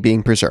movie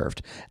being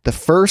preserved. The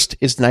first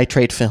is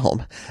nitrate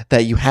film,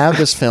 that you have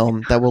this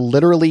film that will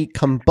literally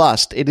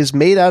combust. It is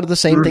made out of the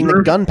same thing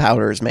that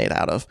gunpowder is made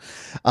out of.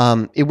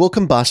 It will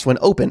combust when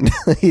opened.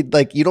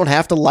 Like you don't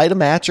have to light a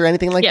match or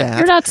anything like Yeah, that. if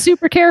you're not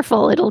super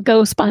careful, it'll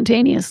go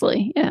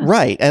spontaneously. Yeah.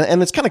 Right.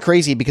 And it's kind of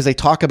crazy because they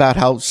talk about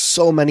how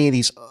so many of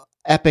these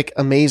epic,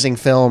 amazing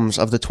films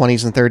of the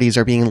 20s and 30s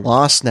are being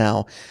lost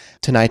now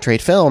to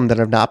nitrate film that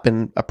have not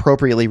been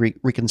appropriately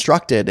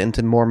reconstructed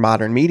into more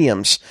modern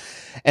mediums.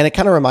 And it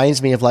kind of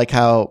reminds me of like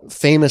how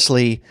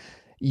famously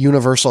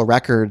Universal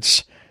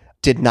Records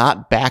did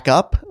not back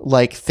up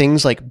like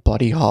things like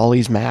Buddy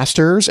Holly's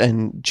masters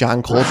and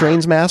John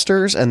Coltrane's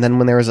masters. And then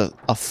when there was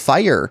a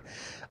fire,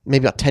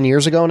 maybe about 10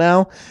 years ago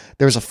now,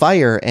 there was a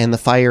fire and the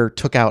fire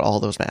took out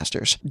all those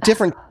masters.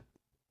 Different.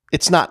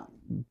 It's not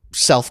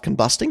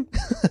self-combusting,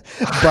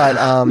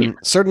 but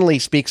certainly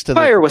speaks to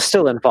fire was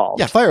still involved.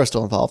 Yeah, fire was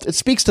still involved. It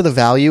speaks to the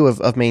value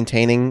of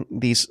maintaining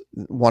these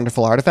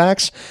wonderful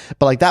artifacts.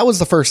 But like that was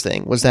the first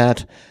thing, was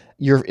that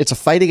it's a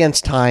fight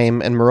against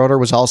time, and Marauder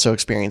was also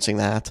experiencing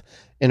that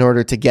in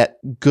order to get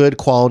good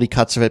quality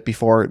cuts of it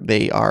before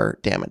they are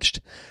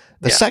damaged.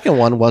 The second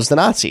one was the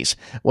Nazis,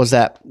 was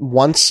that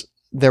once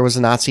there was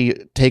a Nazi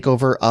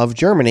takeover of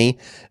Germany,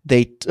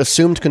 they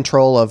assumed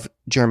control of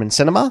German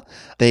cinema.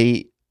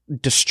 They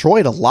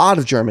destroyed a lot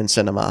of German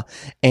cinema,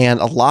 and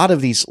a lot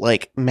of these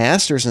like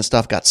masters and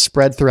stuff got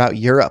spread throughout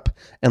Europe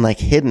and like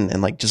hidden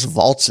and like just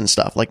vaults and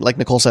stuff, like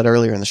Nicole said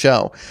earlier in the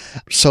show.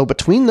 So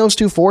between those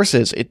two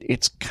forces,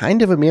 it's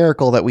kind of a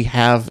miracle that we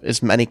have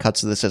as many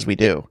cuts of this as we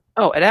do.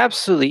 Oh, it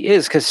absolutely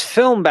is, because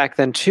film back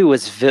then too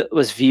was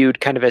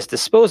viewed kind of as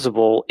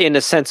disposable, in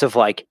a sense of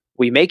like,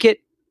 we make it,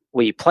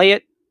 we play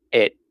it,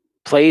 it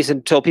plays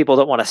until people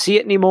don't want to see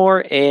it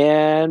anymore,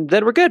 and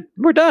then we're good,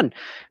 we're done.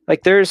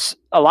 Like there's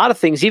a lot of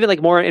things, even like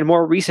in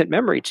more recent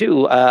memory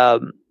too.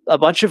 A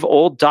bunch of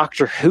old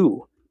Doctor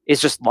Who is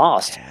just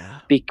lost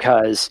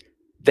because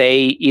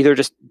they either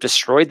just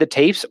destroyed the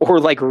tapes or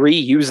like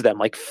reused them,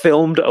 like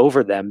filmed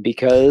over them,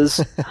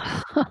 because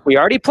we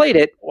already played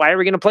it. Why are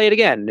we going to play it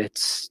again?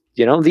 It's,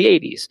 the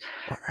 80s.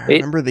 I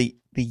remember the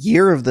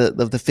year of the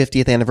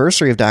 50th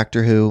anniversary of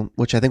Doctor Who,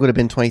 which I think would have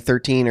been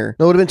 2013 it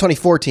would have been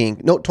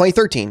 2014. No,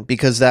 2013,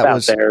 because that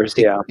was theirs,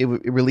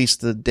 it released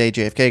the day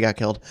JFK got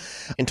killed.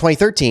 In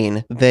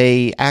 2013,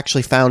 they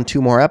actually found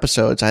 2 more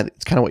episodes.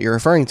 It's kind of what you're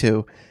referring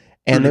to.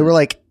 And they were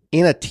like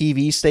in a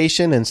TV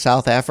station in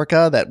South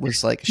Africa that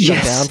was like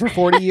shut down for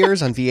 40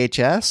 years on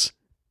VHS.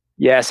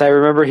 Yes, I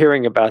remember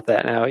hearing about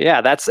that now.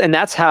 Yeah,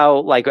 that's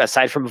how, like,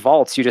 aside from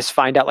vaults, you just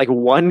find out like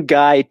one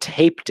guy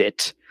taped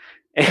it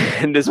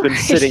and has been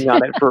sitting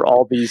on it for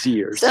all these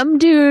years. Some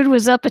dude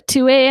was up at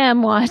 2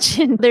 a.m.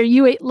 watching their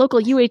local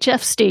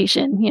UHF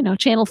station,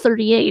 channel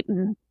 38,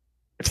 and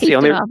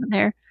taped it off in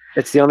there.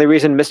 It's the only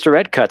reason Mr.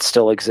 Ed Cuts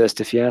still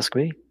exist, if you ask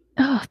me.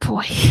 Oh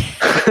boy,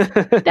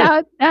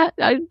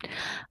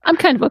 I'm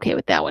kind of okay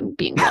with that one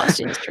being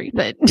lost in history,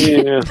 but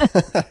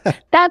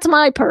that's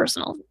my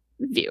personal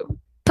view.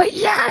 But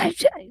yeah,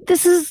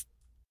 this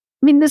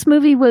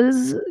movie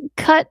was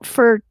cut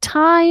for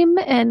time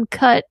and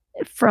cut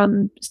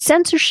from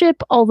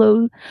censorship,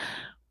 although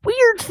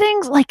weird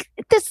things like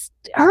this,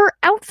 her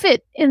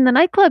outfit in the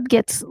nightclub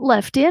gets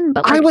left in,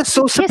 but like, I was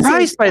so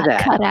surprised by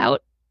that. Cut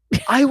out.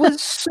 I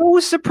was so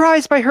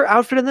surprised by her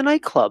outfit in the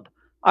nightclub.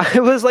 I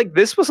was like,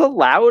 this was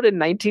allowed in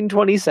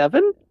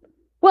 1927?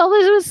 Well,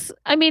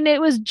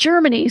 it was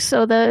Germany,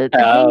 so the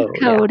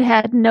Hague Code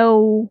had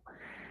no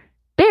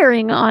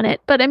bearing on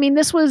it. But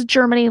this was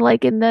Germany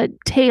like in the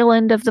tail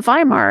end of the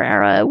Weimar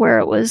era, where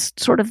it was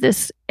sort of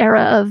this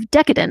era of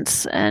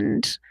decadence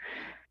and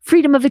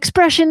freedom of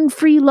expression,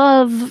 free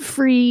love,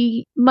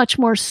 much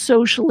more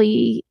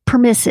socially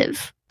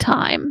permissive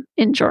time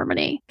in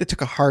Germany. They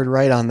took a hard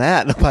right on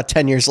that about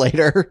 10 years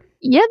later.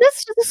 Yeah,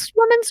 this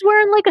woman's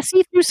wearing like a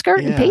see-through skirt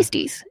and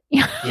pasties.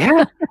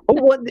 Yeah.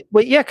 Well,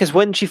 yeah, because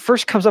when she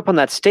first comes up on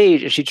that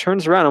stage and she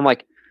turns around, I'm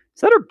like,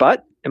 is that her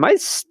butt? Am I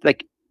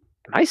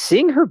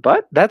seeing her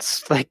butt?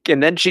 That's like,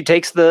 and then she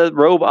takes the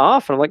robe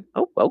off, and I'm like,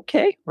 oh,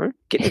 okay, we're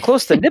getting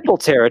close to nipple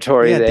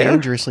territory there.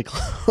 Dangerously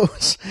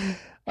close.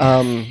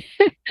 We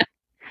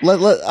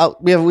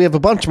have a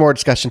bunch more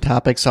discussion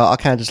topics, so I'll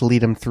kind of just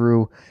lead them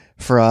through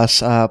for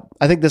us. I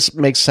think this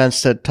makes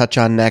sense to touch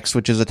on next,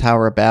 which is the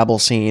Tower of Babel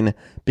scene,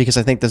 because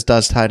I think this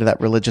does tie to that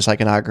religious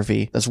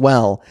iconography as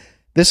well.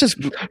 This is,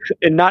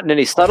 and not in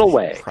any subtle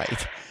way,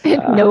 right?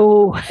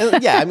 No.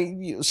 Yeah,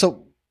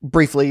 so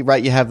briefly,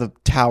 right? You have the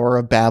Tower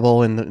of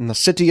Babel in the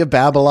city of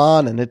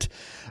Babylon, and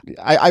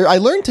I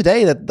learned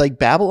today that like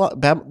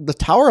the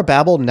Tower of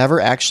Babel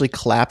never actually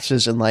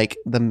collapses in like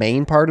the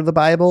main part of the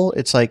Bible.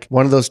 It's like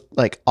one of those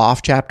like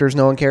off chapters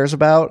no one cares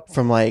about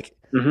from like.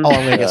 Mm-hmm. Oh,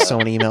 I'm gonna get so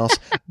many emails,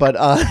 but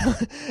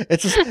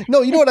it's just,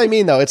 no, you know what I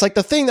mean though. It's like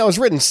the thing that was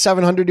written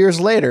 700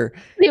 years later.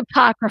 The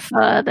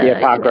Apocrypha.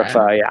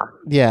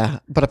 Yeah,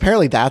 but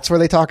apparently that's where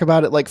they talk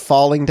about it like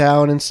falling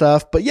down and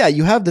stuff. But yeah,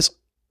 you have this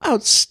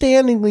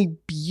outstandingly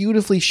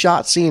beautifully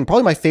shot scene,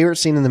 probably my favorite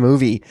scene in the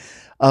movie,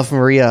 of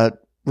Maria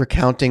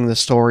recounting the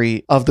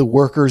story of the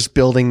workers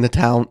building the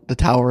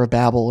Tower of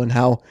Babel, and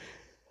how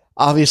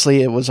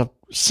obviously it was a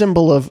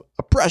symbol of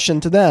oppression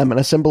to them and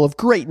a symbol of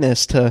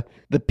greatness to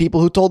the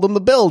people who told them to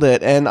build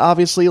it. And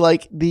obviously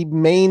like the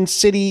main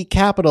city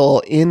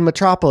capital in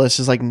Metropolis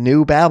is like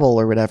New Babel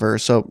or whatever,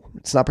 so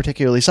it's not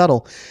particularly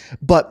subtle,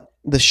 but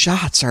the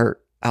shots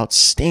are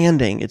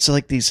outstanding. It's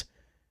like there's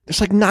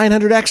like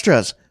 900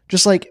 extras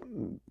just like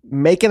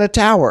making a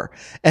tower.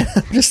 And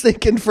I'm just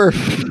thinking for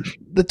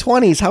the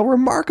 20s, how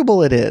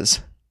remarkable it is.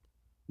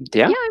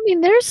 Yeah. I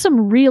mean, there's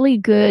some really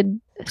good,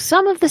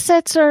 some of the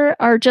sets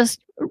are just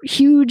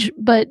huge,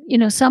 but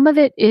some of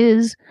it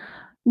is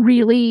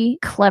really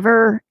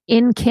clever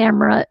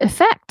in-camera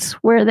effects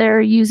where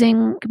they're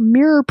using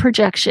mirror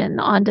projection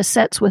onto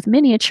sets with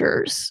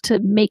miniatures to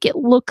make it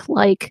look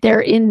like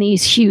they're in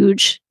these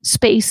huge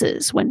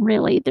spaces when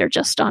really they're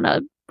just on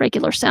a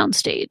regular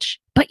soundstage.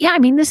 But yeah, I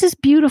mean, this is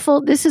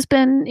beautiful. This has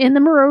been in the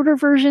Marauder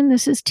version.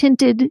 This is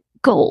tinted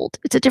gold.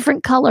 It's a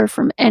different color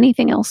from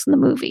anything else in the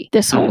movie.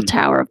 This whole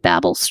Tower of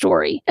Babel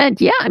story. And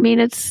yeah, I mean,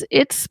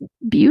 it's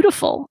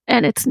beautiful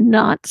and it's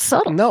not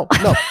subtle. No.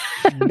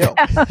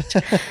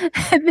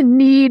 The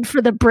need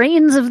for the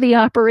brains of the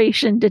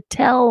operation to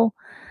tell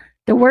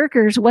the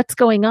workers what's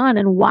going on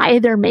and why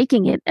they're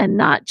making it and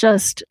not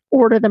just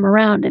order them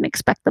around and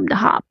expect them to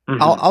hop.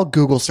 Mm-hmm. I'll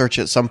Google search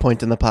at some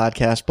point in the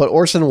podcast, but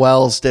Orson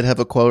Welles did have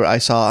a quote I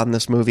saw on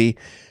this movie,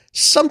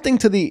 something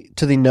to the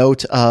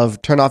note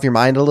of turn off your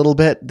mind a little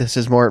bit. This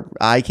is more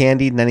eye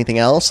candy than anything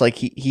else. Like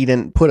he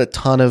didn't put a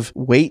ton of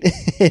weight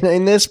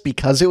in this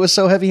because it was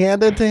so heavy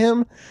handed to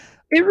him.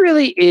 It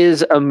really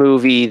is a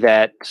movie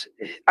that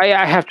I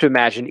have to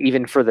imagine,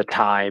 even for the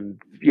time,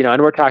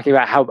 and we're talking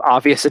about how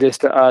obvious it is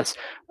to us.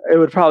 It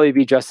would probably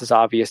be just as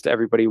obvious to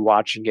everybody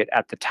watching it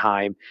at the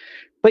time.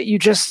 But you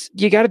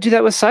got to do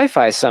that with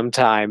sci-fi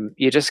sometime.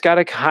 You just got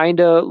to kind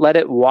of let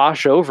it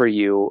wash over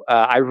you.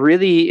 I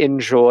really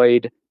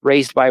enjoyed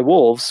Raised by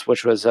Wolves,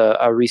 which was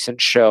a recent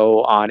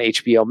show on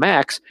HBO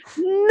Max.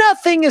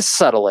 Nothing is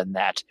subtle in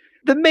that.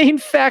 The main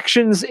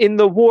factions in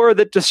the war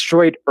that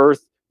destroyed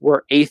Earth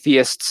were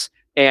atheists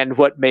and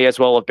what may as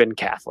well have been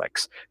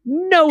Catholics.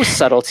 No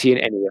subtlety in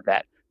any of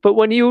that. But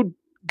when you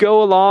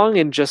go along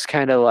and just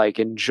kind of like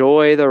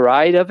enjoy the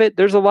ride of it,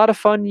 there's a lot of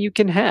fun you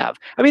can have.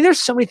 I mean, there's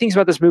so many things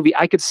about this movie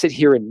I could sit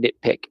here and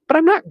nitpick, but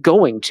I'm not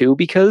going to,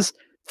 because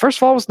first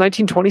of all, it was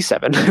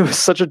 1927. It was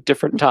such a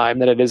different time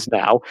than it is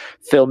now,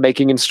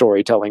 filmmaking and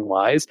storytelling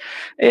wise.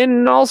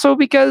 And also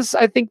because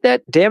I think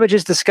that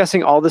damages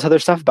discussing all this other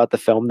stuff about the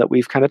film that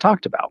we've kind of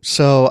talked about.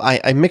 So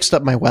I mixed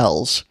up my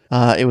Wells.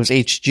 It was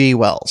H.G.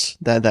 Wells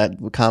that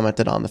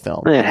commented on the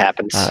film. It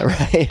happens.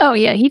 Right? Oh,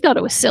 yeah. He thought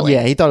it was silly.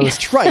 Yeah, he thought it was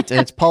trite, and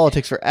its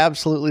politics were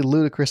absolutely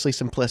ludicrously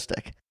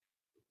simplistic.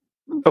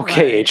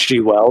 Okay,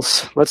 H.G.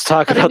 Wells. Let's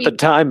talk about the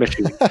time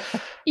machine.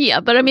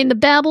 Yeah, but I mean, the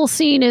Babel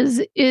scene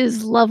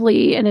is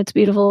lovely and it's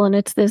beautiful, and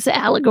it's this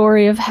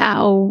allegory of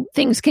how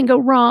things can go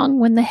wrong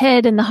when the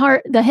head and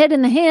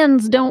the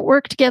hands don't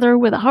work together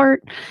with a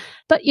heart.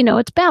 But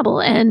it's Babel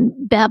and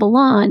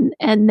Babylon,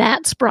 and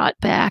that's brought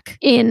back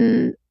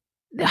in.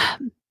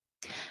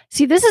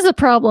 See, this is a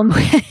problem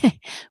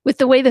with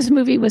the way this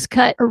movie was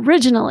cut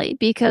originally,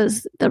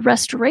 because the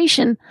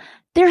restoration,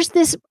 there's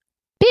this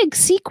big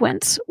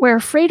sequence where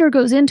Frater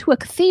goes into a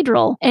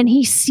cathedral and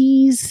he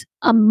sees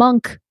a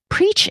monk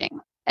preaching,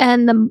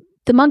 and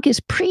the monk is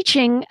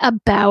preaching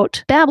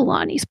about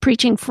Babylon. He's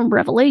preaching from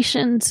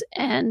Revelations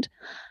and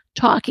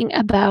talking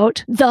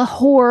about the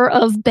whore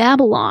of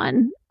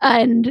Babylon,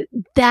 and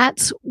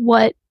that's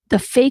what the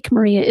fake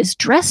Maria is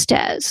dressed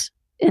as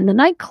in the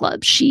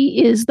nightclub.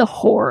 She is the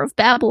whore of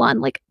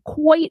Babylon, like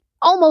quite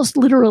almost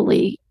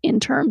literally, in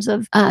terms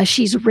of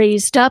she's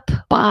raised up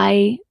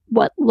by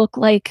what look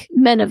like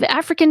men of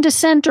African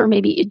descent or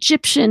maybe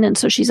Egyptian. And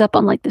so she's up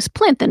on like this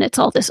plinth, and it's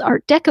all this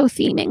Art Deco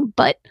theming.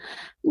 But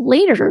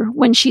later,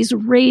 when she's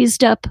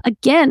raised up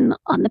again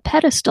on the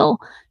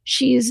pedestal,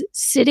 she's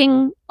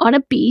sitting on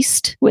a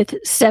beast with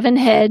 7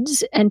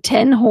 heads and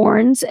 10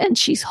 horns, and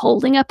she's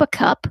holding up a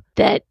cup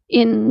that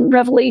in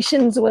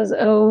Revelations was,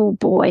 oh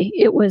boy,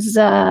 it was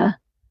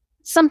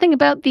something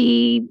about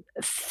the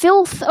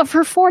filth of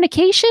her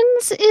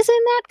fornications is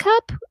in that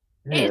cup.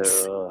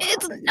 It's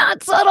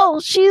not subtle.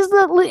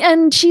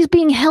 She's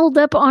being held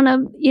up on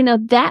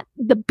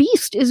the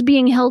beast is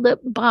being held up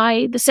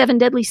by the 7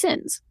 deadly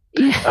sins.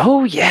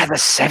 Oh yeah, the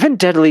 7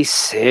 deadly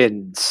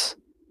sins,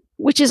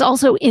 which is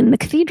also in the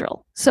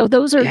cathedral. So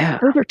those are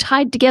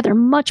tied together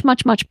much,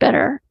 much, much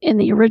better in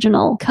the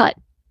original cut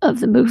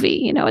of the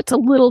movie. It's a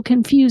little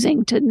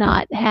confusing to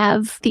not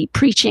have the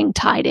preaching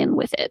tied in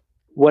with it.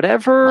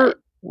 Whatever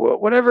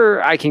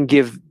I can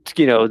give,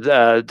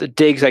 the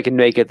digs I can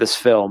make at this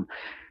film.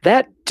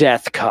 That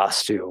death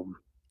costume,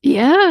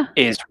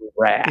 is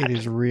rad. It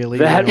is really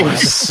that rad.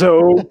 Was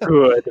so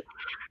good.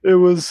 It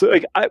was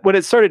like when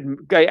it started,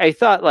 I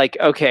thought like,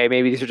 okay,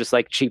 maybe these are just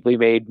like cheaply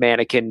made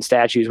mannequin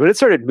statues. When it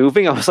started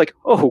moving, I was like,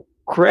 oh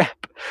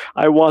crap!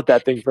 I want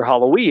that thing for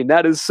Halloween.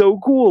 That is so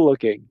cool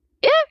looking.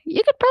 Yeah,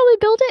 you could probably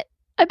build it.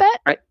 I bet.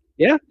 Right.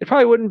 Yeah, it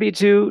probably wouldn't be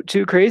too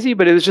crazy,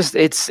 but it was just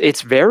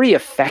it's very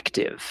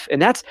effective,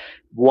 and that's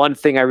one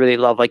thing I really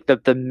love. Like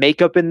the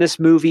makeup in this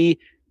movie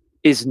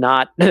is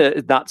not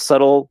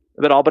subtle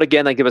at all, but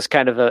again, like it was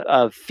kind of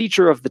a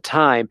feature of the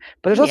time.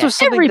 But there's also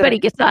something everybody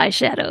gets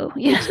eyeshadow,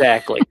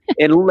 exactly,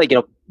 and like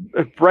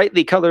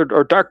brightly colored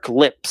or dark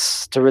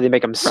lips to really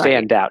make them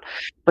stand out.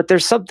 But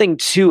there's something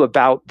too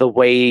about the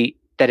way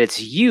that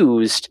it's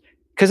used,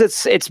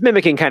 because it's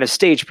mimicking kind of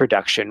stage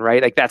production,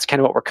 right? Like that's kind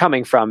of what we're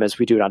coming from as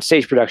we do it on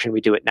stage production.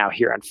 We do it now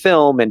here on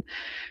film, and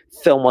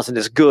film wasn't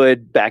as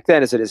good back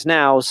then as it is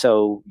now.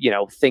 So,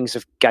 things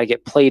have got to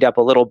get played up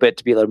a little bit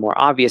to be a little more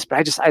obvious.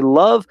 But I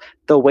love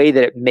the way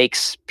that it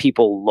makes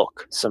people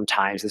look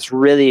sometimes. This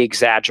really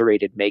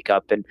exaggerated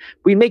makeup. And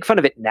we make fun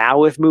of it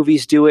now if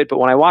movies do it. But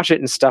when I watch it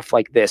and stuff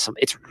like this,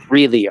 it's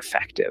really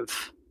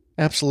effective.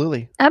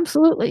 Absolutely.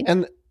 Absolutely.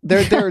 And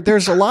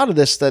there's a lot of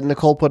this that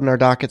Nicole put in our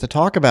docket to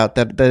talk about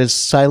that is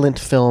silent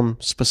film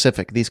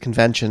specific, these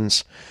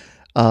conventions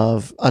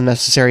of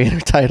unnecessary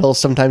intertitles,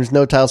 sometimes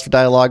no titles for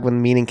dialogue when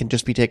the meaning can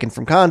just be taken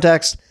from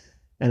context,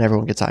 and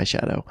everyone gets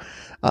eyeshadow.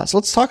 So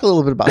let's talk a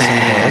little bit about some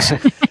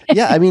of those.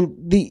 Yeah, I mean,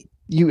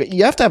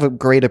 you have to have a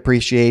great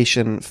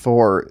appreciation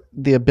for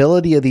the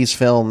ability of these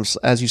films,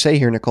 as you say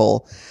here,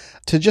 Nicole,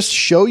 to just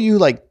show you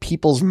like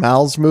people's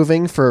mouths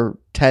moving for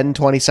 10,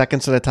 20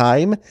 seconds at a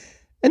time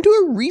and do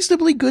a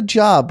reasonably good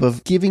job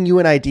of giving you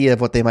an idea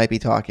of what they might be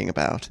talking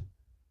about.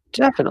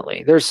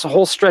 Definitely. There's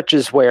whole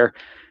stretches where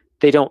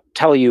they don't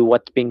tell you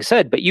what's being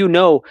said, but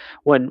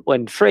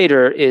when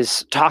Frater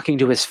is talking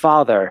to his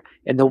father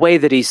and the way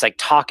that he's like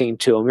talking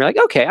to him, you're like,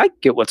 okay, I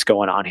get what's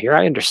going on here.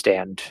 I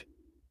understand.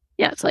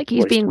 Yeah, it's like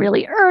he's being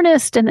really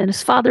earnest, and then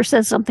his father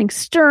says something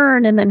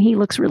stern, and then he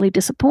looks really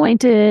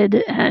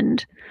disappointed,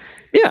 and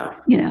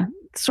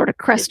sort of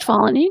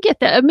crestfallen. You get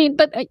that. I mean,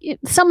 but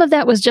some of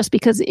that was just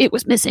because it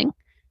was missing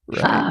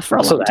for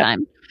a long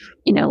time.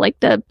 Like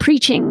the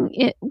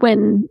preaching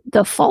when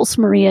the false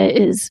Maria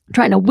is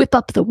trying to whip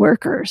up the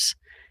workers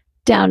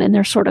down in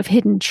their sort of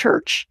hidden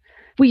church.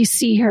 We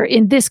see her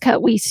in this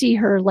cut. We see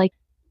her like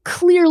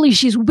clearly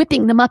she's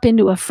whipping them up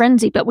into a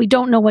frenzy, but we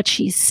don't know what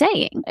she's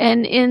saying.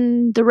 And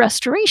in the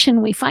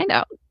restoration, we find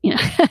out,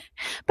 but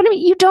I mean,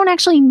 you don't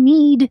actually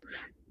need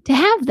to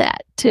have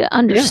that to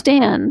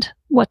understand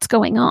what's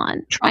going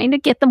on, trying to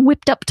get them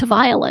whipped up to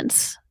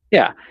violence.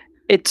 Yeah.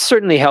 It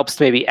certainly helps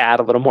to maybe add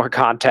a little more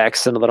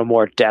context and a little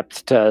more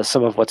depth to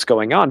some of what's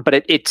going on.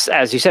 But it's,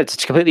 as you said,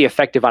 it's completely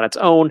effective on its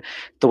own.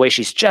 The way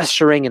she's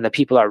gesturing and the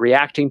people are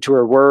reacting to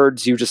her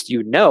words,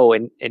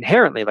 and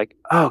inherently like,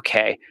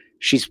 okay,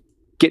 she's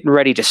getting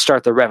ready to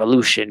start the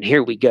revolution.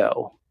 Here we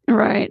go.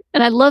 Right.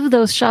 And I love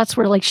those shots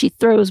where like she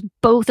throws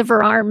both of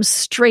her arms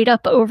straight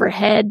up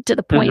overhead to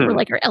the point where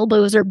like her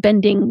elbows are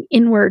bending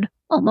inward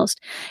almost.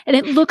 And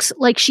it looks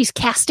like she's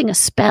casting a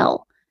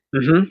spell.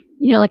 Mm-hmm.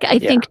 I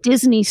think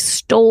Disney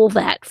stole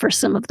that for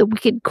some of the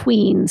Wicked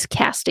Queens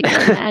casting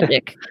their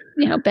magic,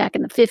 back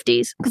in the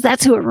 50s. Because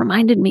that's who it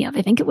reminded me of.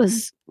 I think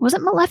was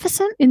it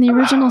Maleficent in the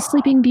original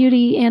Sleeping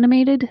Beauty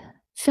animated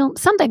film?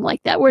 Something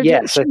like that, where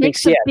she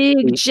makes a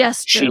big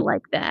gesture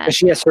like that.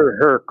 She has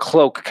her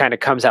cloak kind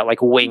of comes out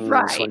like wings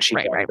when she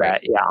does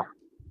that. Yeah.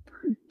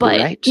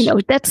 But,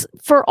 that's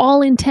for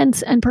all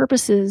intents and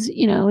purposes,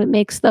 it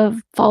makes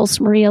the false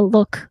Maria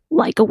look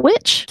like a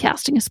witch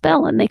casting a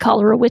spell, and they call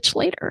her a witch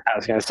later. I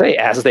was going to say,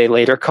 as they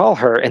later call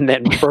her and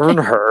then burn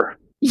her.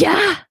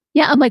 Yeah.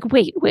 I'm like,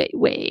 wait.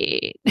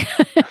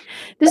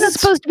 This is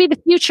supposed to be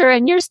the future,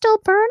 and you're still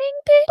burning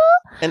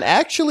people? And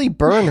actually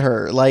burn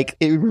her. Like,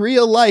 in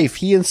real life,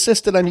 he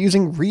insisted on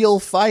using real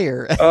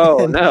fire.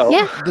 Oh, no.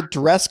 Yeah. The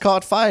dress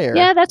caught fire.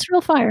 Yeah, that's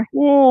real fire.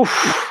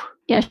 Oof.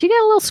 Yeah, she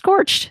got a little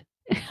scorched.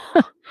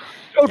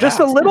 Oh, just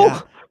a little?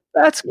 Yeah.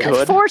 That's good.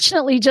 Yeah,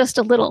 fortunately, just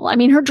a little. I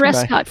mean, her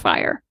dress caught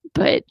fire,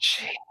 but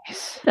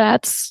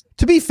that's...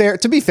 To be fair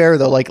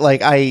though, like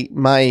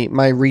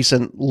my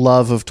recent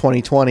love of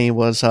 2020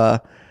 was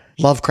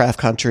Lovecraft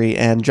Country,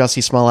 and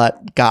Jussie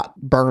Smollett got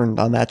burned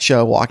on that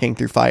show walking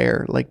through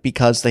fire, like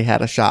because they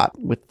had a shot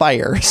with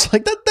fire. It's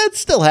like that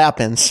still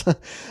happens,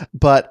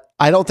 but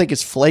I don't think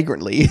it's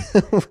flagrantly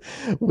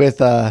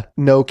with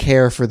no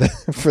care for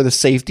the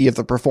safety of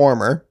the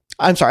performer.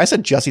 I'm sorry, I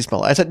said Jussie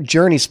Smollett. I said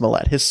Journey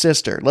Smollett, his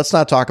sister. Let's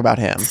not talk about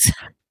him.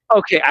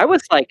 Okay, I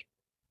was like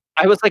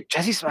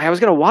Jussie Smollett. I was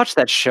going to watch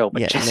that show,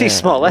 but Jussie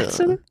Smollett's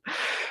in it.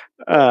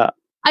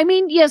 I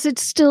mean, yes, it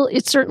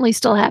certainly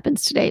still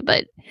happens today,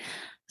 but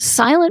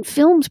silent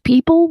films,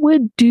 people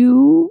would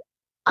do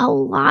a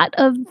lot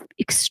of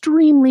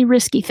extremely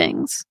risky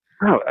things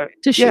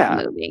to shoot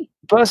a movie.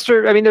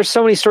 Buster, I mean, there's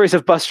so many stories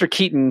of Buster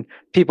Keaton,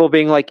 people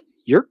being like,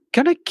 you're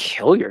going to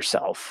kill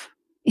yourself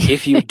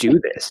if you do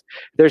this.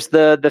 There's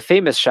the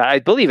famous shot, I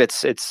believe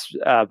it's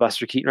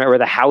Buster Keaton, right, where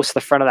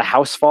the front of the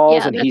house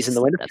falls and he's in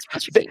the window. That's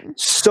Buster Keaton.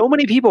 So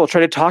many people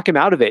try to talk him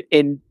out of it,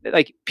 and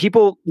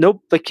people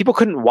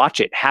couldn't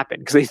watch it happen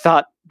because they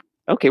thought,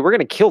 okay, we're going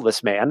to kill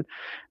this man.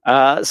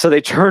 So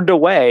they turned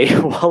away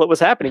while it was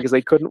happening because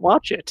they couldn't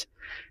watch it.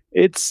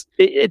 It's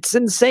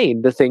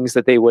insane the things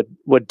that they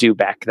would do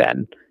back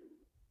then.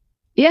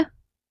 Yeah.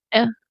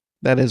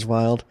 That is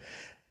wild.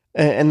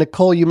 And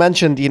Nicole, you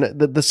mentioned,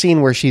 the scene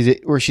where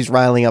she's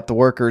riling up the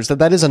workers.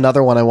 That is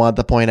another one I wanted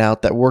to point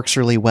out that works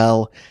really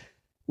well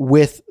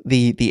with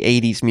the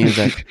 80s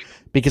music,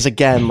 because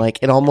again, like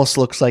it almost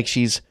looks like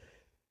she's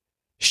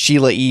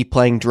Sheila E.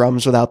 playing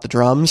drums without the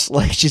drums.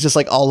 Like she's just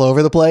like all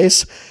over the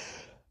place.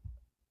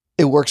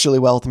 It works really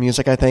well with the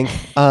music, I think.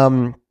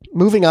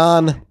 Moving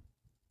on,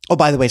 Oh,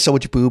 by the way, so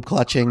with your boob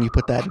clutching, you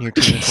put that in your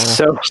tentacle.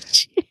 So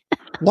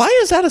Why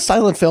is that a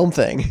silent film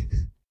thing?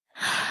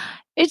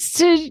 It's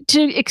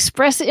to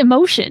express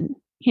emotion,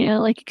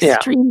 like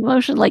extreme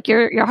emotion, like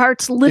your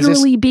heart's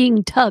literally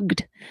being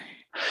tugged,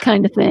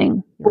 kind of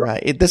thing.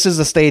 Right. This is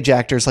the stage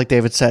actors, like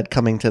David said,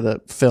 coming to the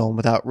film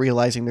without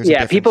realizing there's a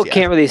difference people yet.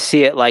 can't really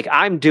see it. Like,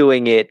 I'm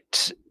doing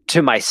it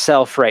to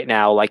myself right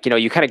now. Like,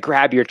 you kind of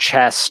grab your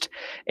chest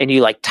and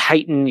you like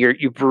tighten you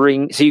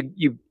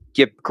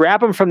grab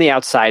them from the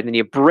outside and then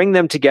you bring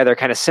them together,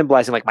 kind of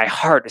symbolizing like my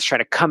heart is trying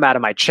to come out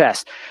of my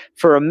chest.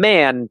 For a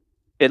man,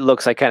 it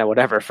looks like kind of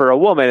whatever. For a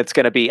woman, it's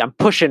going to be, I'm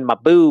pushing my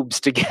boobs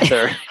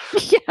together.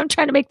 Yeah, I'm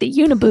trying to make the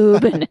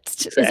uniboob, and it's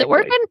just, is it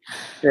working?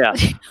 Yeah,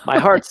 my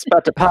heart's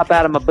about to pop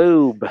out of my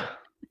boob.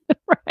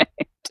 Right.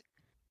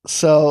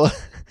 So,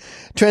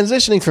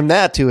 transitioning from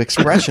that to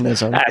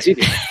expressionism, As you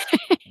do.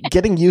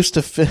 getting used to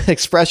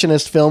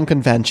expressionist film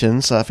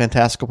conventions,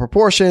 fantastical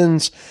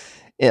proportions,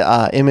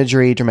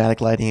 imagery,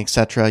 dramatic lighting,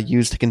 etc.,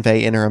 used to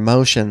convey inner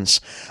emotions.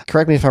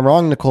 Correct me if I'm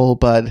wrong, Nicole,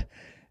 but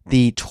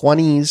the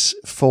 20s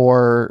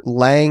for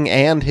Lang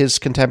and his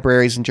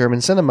contemporaries in German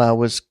cinema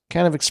was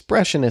kind of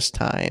expressionist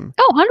time.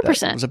 Oh, 100%.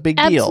 That was a big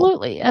deal.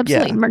 Absolutely.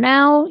 Yeah.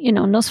 Murnau,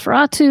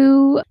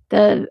 Nosferatu,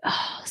 the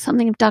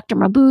something of Dr.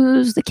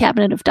 Mabuse, the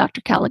Cabinet of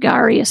Dr.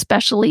 Caligari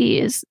especially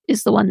is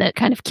the one that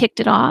kind of kicked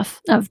it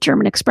off of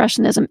German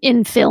expressionism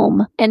in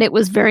film. And it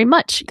was very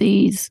much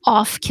these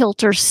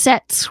off-kilter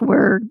sets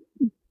were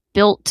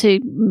built to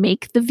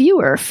make the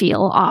viewer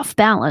feel off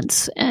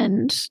balance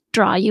and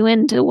draw you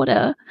into what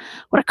a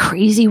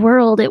crazy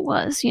world it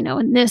was.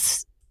 In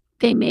this,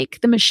 they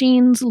make the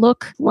machines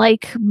look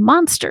like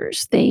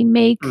monsters. They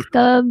make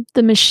the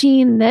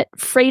machine that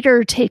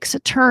Freighter takes a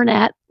turn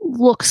at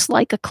looks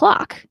like a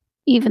clock,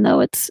 even though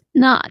it's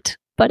not.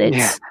 But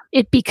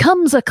it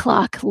becomes a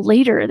clock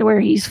later where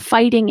he's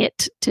fighting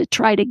it to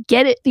try to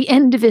get it the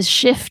end of his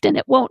shift and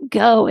it won't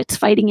go. It's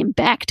fighting him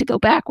back to go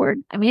backward.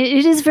 I mean,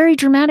 it is very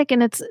dramatic,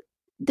 and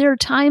there are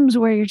times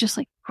where you're just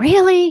like,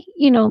 really?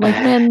 Like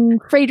when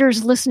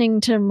Freighter's listening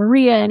to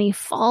Maria and he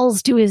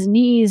falls to his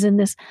knees and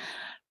this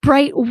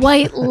bright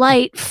white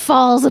light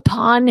falls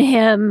upon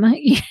him.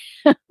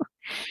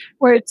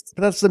 Where it's...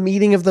 But that's the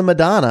meeting of the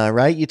Madonna,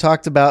 right? You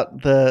talked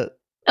about the...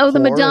 Oh, the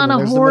horror,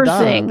 Madonna horror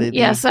thing.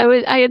 Yes,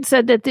 I had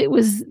said that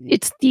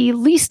it's the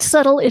least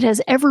subtle it has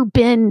ever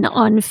been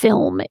on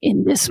film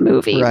in this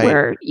movie, right,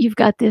 where you've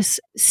got this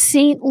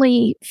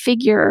saintly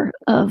figure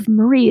of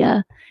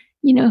Maria,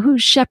 who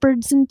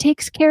shepherds and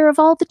takes care of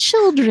all the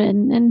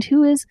children and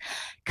who is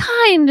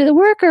kind to the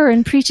worker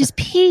and preaches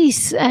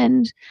peace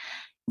and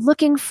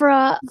looking for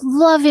a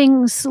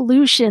loving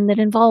solution that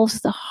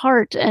involves the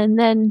heart. And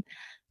then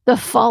the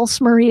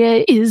false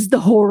Maria is the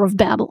whore of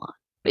Babylon.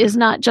 Is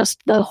not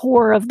just the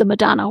whore of the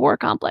Madonna whore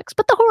complex,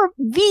 but the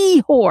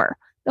whore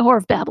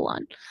of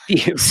Babylon.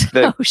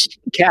 The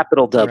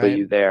capital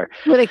W there.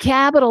 With a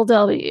capital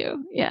W,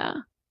 yeah.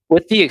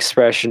 With the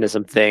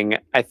expressionism thing,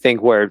 I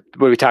think where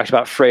we talked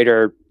about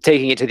Freighter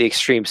taking it to the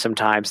extreme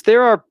sometimes,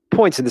 there are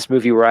points in this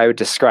movie where I would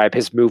describe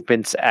his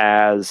movements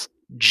as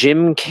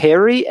Jim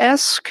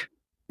Carrey-esque.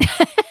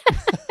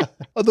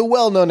 Oh, the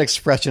well-known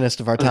expressionist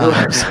of our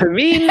times. I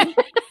mean,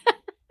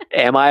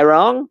 am I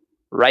wrong?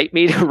 Write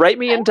me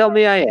and tell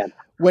me I am.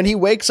 When he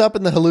wakes up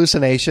in the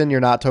hallucination,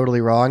 you're not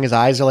totally wrong. His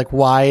eyes are like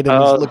wide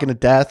and he's looking at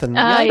death. And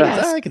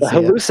yes. I can The see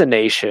it.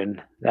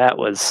 hallucination, that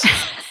was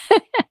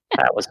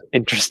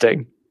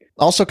interesting.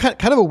 Also,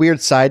 kind of a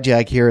weird side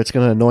jag here. It's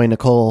going to annoy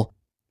Nicole.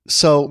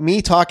 So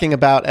me talking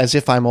about as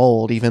if I'm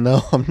old, even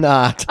though I'm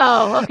not.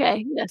 Oh,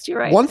 okay. Yes, you're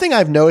right. One thing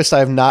I've noticed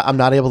I'm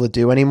not able to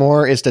do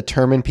anymore is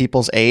determine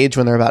people's age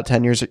when they're about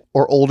 10 years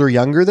or older,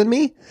 younger than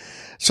me.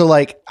 So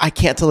like, I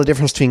can't tell the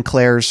difference between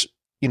Claire's,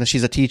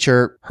 she's a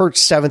teacher. Her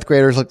seventh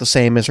graders look the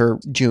same as her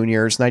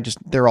juniors, and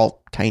they're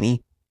all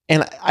tiny.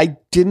 And I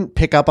didn't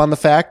pick up on the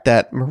fact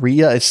that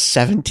Maria is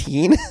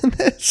 17 in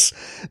this,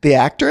 the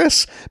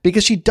actress,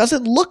 because she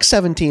doesn't look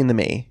 17 to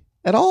me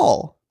at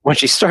all. When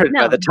she started,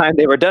 No. by the time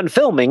they were done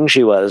filming,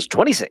 she was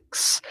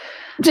 26.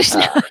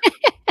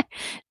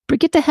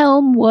 Brigitte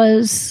Helm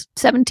was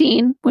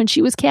 17 when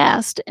she was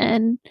cast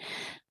and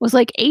was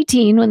like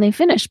 18 when they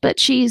finished, but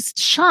she's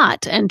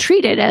shot and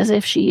treated as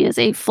if she is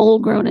a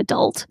full-grown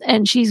adult,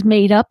 and she's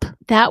made up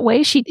that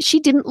way. She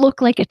didn't look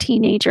like a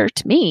teenager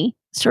to me,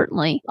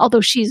 certainly,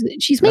 although she's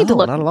made to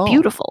No, not at look all.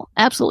 beautiful,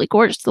 absolutely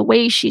gorgeous. The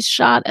way she's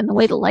shot and the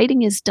way the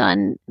lighting is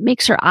done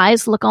makes her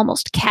eyes look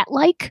almost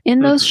cat-like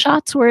in those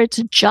shots where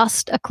it's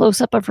just a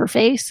close-up of her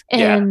face.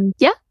 And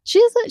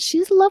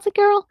she's a lovely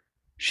girl.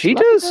 She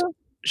Lovely does. girl.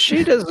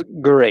 She does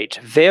great.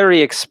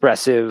 Very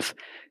expressive.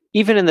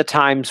 Even in the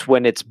times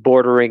when it's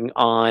bordering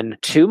on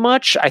too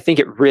much, I think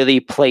it really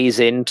plays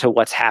into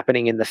what's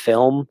happening in the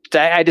film.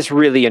 I just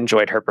really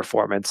enjoyed her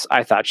performance.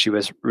 I thought she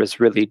was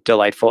really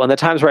delightful. And the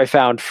times where I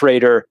found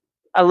Freighter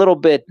a little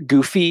bit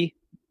goofy,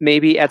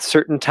 maybe at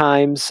certain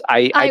times,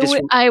 I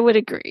would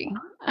agree.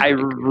 I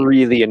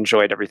really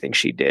enjoyed everything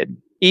she did.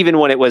 Even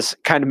when it was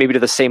kind of maybe to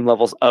the same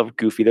levels of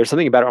goofy. There's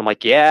something about it where I'm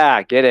like,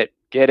 yeah, get it.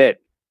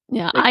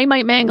 Yeah, I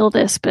might mangle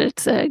this, but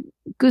it's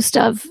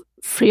Gustav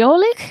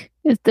Frölich.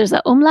 There's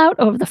an umlaut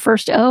over the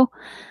first O.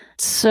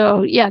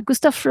 So yeah,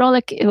 Gustav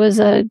Frölich, it was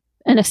an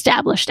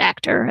established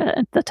actor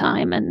at the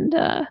time, and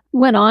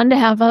went on to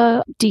have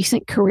a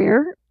decent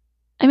career.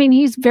 I mean,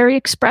 he's very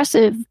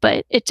expressive,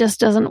 but it just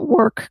doesn't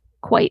work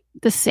quite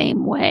the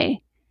same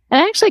way.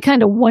 And I actually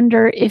kind of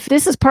wonder if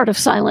this is part of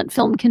silent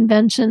film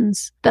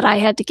conventions that I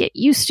had to get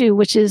used to,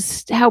 which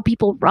is how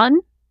people run.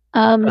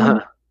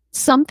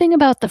 Something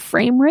about the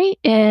frame rate,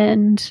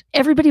 and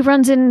everybody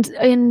runs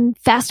in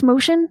fast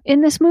motion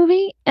in this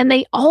movie, and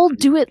they all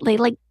do it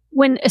like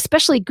when,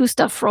 especially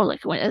Gustav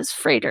Frölich, when as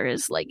Frater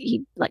is like,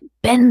 he like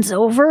bends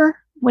over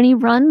when he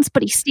runs,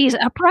 but he stays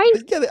upright.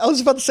 Yeah, I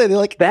was about to say, they're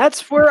like,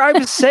 that's where I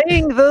was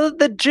saying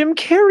the Jim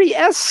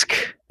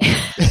Carrey-esque.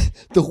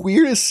 The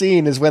weirdest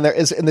scene is when there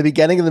is, in the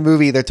beginning of the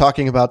movie, they're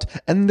talking about,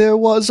 and there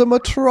was a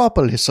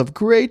metropolis of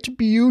great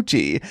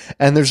beauty.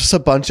 And there's just a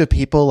bunch of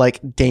people like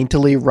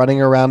daintily running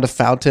around a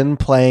fountain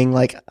playing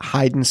like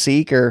hide and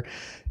seek or,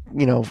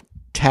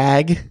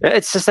 tag.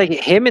 It's just like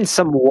him and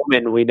some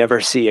woman we never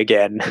see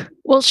again.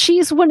 Well,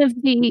 she's one of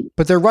the...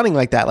 But they're running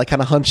like that, like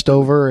kind of hunched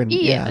over. And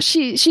yeah.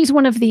 She's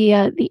one of the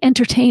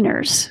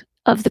entertainers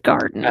of the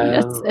garden.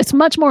 It's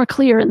much more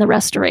clear in the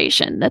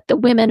restoration that the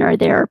women are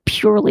there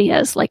purely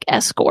as like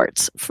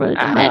escorts for the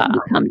men who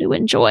come to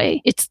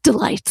enjoy its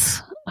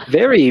delights.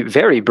 Very,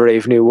 very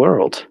Brave New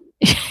World.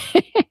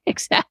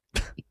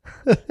 Exactly.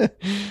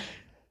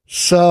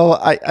 So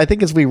I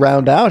think as we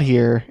round out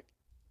here,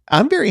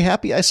 I'm very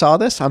happy I saw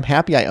this. I'm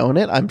happy I own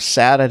it. I'm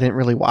sad I didn't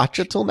really watch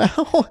it till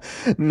now.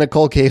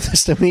 Nicole gave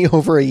this to me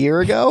over a year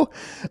ago,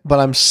 but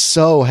I'm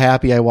so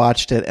happy I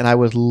watched it, and I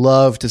would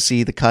love to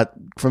see the cut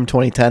from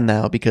 2010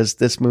 now, because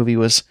this movie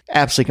was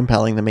absolutely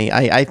compelling to me.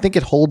 I think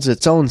it holds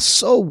its own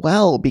so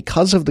well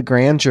because of the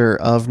grandeur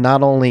of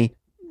not only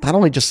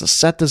just the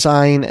set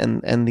design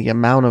and the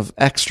amount of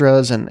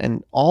extras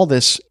and all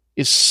this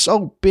is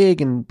so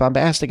big and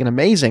bombastic and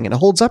amazing, and it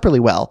holds up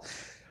really well.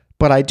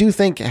 But I do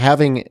think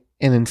having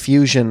an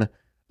infusion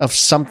of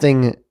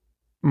something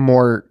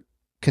more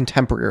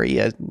contemporary,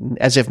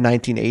 as if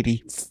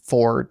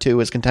 1984 too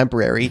is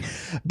contemporary,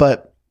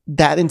 but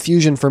that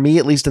infusion for me,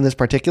 at least in this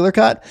particular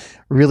cut,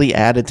 really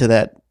added to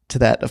that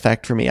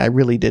effect for me. I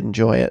really did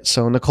enjoy it.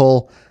 So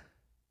Nicole,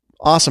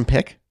 awesome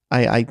pick.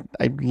 I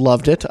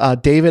loved it.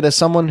 David, as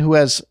someone who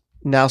has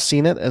now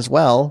seen it as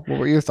well, what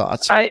were your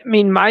thoughts? I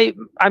mean,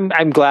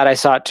 I'm glad I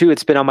saw it too.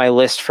 It's been on my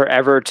list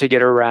forever to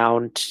get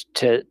around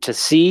to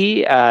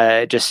see.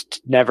 Just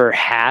never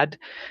had.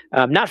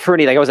 Not for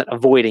any, like I wasn't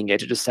avoiding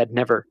it. It just had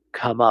never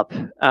come up.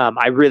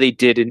 I really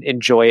did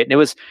enjoy it, and it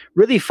was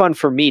really fun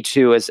for me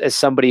too, as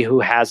somebody who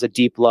has a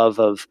deep love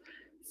of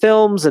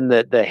films and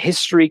the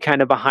history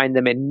kind of behind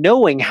them, and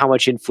knowing how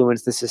much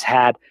influence this has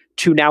had,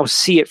 to now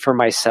see it for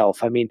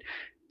myself. I mean,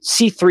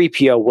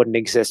 C-3PO wouldn't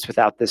exist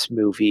without this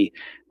movie.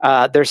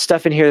 There's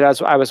stuff in here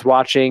that I was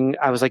watching.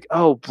 I was like,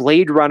 oh,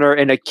 Blade Runner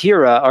and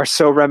Akira are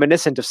so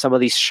reminiscent of some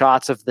of these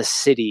shots of the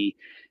city.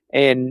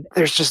 And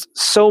there's just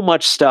so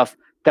much stuff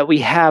that we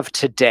have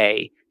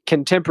today,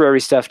 contemporary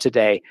stuff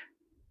today,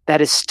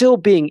 that is still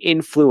being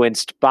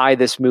influenced by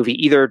this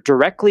movie, either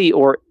directly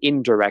or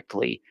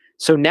indirectly.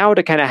 So now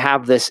to kind of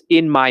have this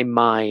in my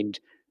mind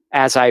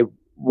as I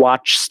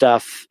watch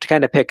stuff to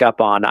kind of pick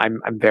up on,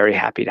 I'm very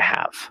happy to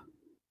have.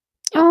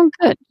 Oh,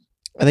 good.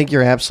 I think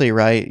you're absolutely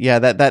right. Yeah,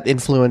 that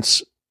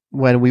influence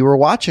when we were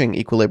watching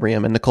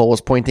Equilibrium and Nicole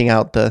was pointing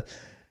out the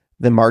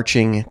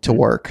marching to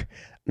work.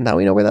 Now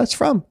we know where that's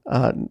from.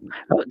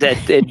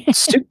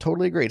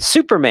 Totally agreed.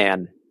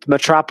 Superman.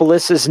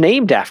 Metropolis is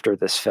named after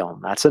this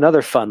film. That's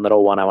another fun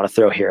little one I want to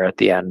throw here at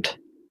the end.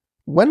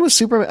 When was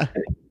Superman?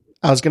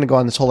 I was going to go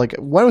on this whole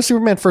when was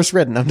Superman first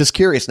written? I'm just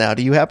curious now.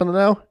 Do you happen to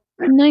know?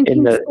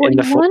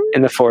 1941?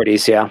 In the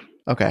 40s, yeah.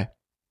 Okay.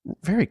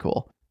 Very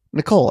cool.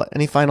 Nicole,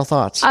 any final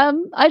thoughts?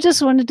 I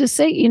just wanted to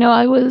say,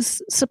 I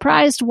was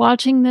surprised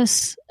watching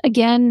this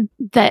again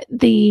that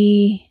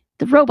the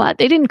robot,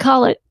 they didn't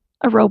call it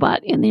a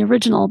robot in the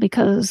original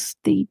because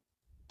the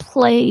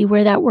play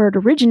where that word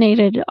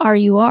originated,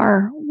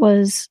 RUR,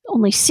 was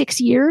only 6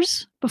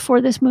 years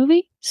before this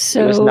movie.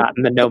 So it was not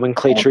in the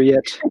nomenclature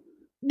yet.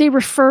 They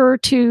refer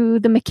to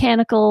the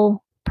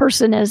mechanical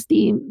person as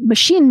the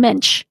machine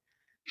mensch,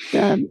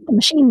 the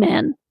machine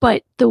man.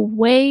 But the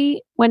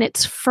way when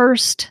it's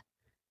first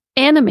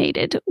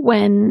animated,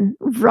 when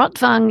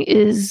Rotwang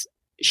is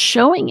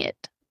showing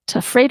it to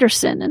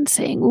Fredersen and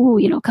saying,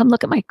 ooh, come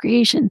look at my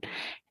creation.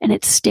 And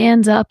it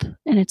stands up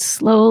and it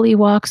slowly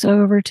walks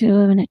over to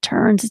him and it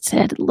turns its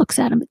head and looks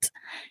at him.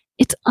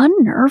 It's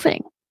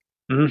unnerving.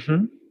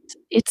 Mm-hmm.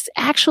 It's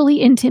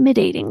actually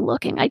intimidating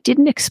looking. I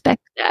didn't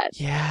expect that.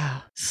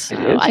 Yeah. So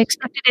I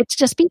expected it to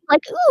just be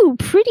like, ooh,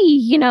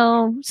 pretty,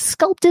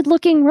 sculpted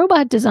looking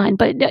robot design.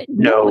 But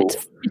no,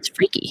 it's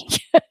freaky.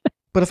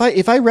 But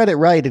if I read it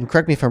right, and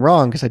correct me if I'm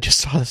wrong, because I just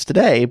saw this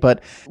today,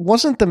 but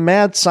wasn't the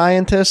mad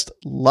scientist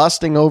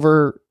lusting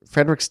over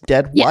Frederick's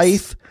dead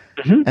wife?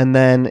 Mm-hmm. And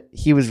then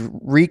he was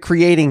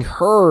recreating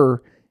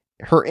her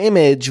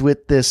image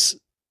with this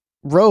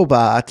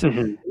robot.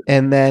 Mm-hmm.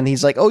 And then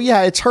he's like, oh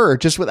yeah, it's her,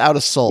 just without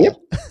a soul. Yep.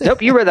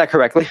 Nope, you read that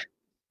correctly.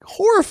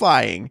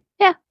 horrifying.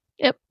 Yeah.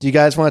 Yep. Do you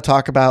guys want to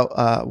talk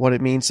about what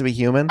it means to be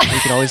human? We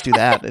can always do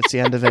that. It's the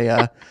end of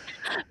a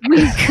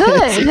We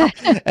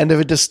could. end of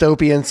a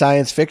dystopian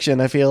science fiction.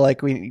 I feel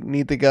like we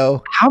need to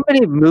go. How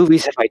many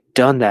movies have I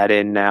done that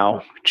in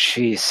now?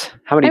 Jeez.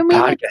 How many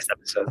podcast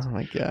episodes? Oh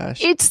my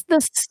gosh. It's the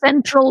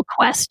central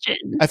question.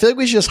 I feel like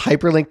we should just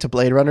hyperlink to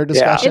Blade Runner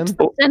discussion. It's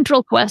the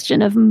central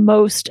question of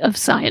most of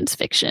science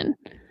fiction.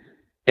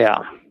 Yeah.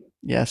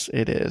 Yes,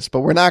 it is.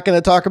 But we're not going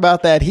to talk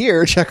about that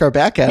here. Check our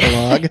back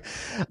catalog.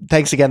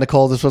 Thanks again,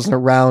 Nicole. This was an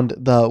Around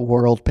the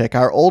World pick.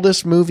 Our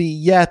oldest movie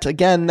yet.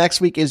 Again, next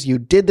week is You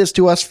Did This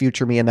to Us.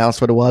 Future Me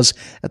announced what it was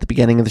at the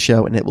beginning of the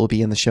show, and it will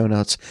be in the show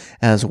notes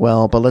as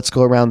well. But let's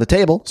go around the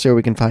table so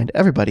we can find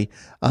everybody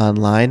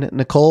online.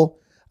 Nicole,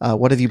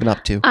 what have you been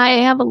up to? I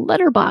have a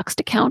Letterboxd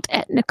account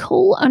at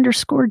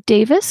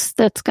Nicole_Davis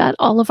that's got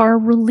all of our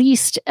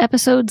released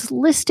episodes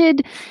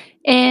listed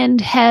and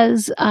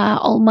has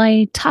all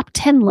my top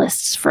 10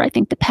 lists for, I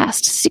think, the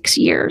past 6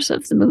 years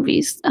of the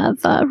movies,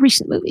 of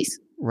recent movies.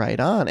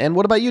 Right on. And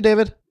what about you,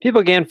 David?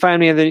 People can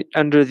find me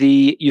under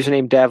the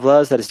username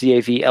Davluz. That is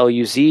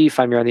DAVLUZ.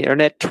 Find me on the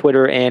internet,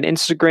 Twitter, and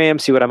Instagram.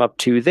 See what I'm up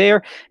to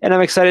there. And I'm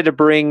excited to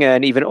bring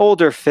an even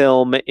older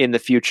film in the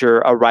future,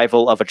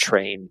 Arrival of a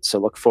Train. So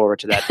look forward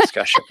to that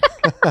discussion.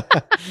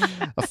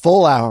 A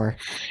full hour.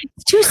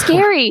 It's too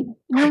scary.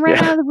 I'm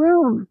right out of the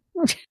room.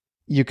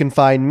 You can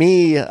find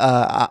me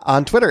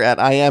on Twitter at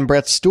I am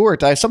Brett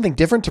Stewart. I have something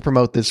different to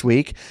promote this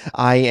week.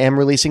 I am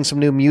releasing some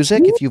new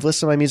music. If you've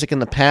listened to my music in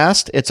the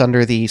past, it's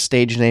under the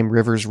stage name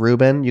Rivers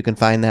Rubin. You can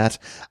find that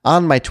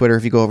on my Twitter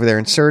if you go over there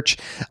and search.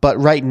 But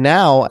right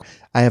now,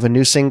 I have a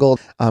new single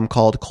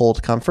called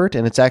Cold Comfort,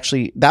 and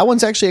that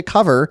one's actually a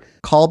cover,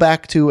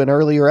 callback to an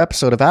earlier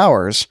episode of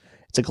ours.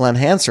 It's a Glenn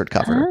Hansard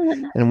cover,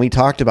 and we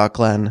talked about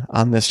Glenn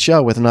on this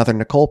show with another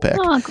Nicole pick.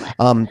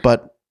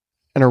 But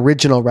an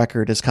original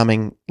record is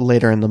coming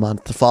later in the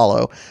month to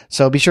follow.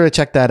 So be sure to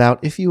check that out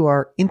if you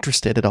are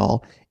interested at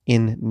all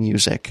in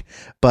music.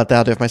 But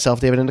that'll do it for myself,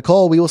 David, and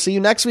Nicole. We will see you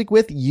next week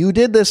with You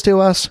Did This to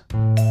Us.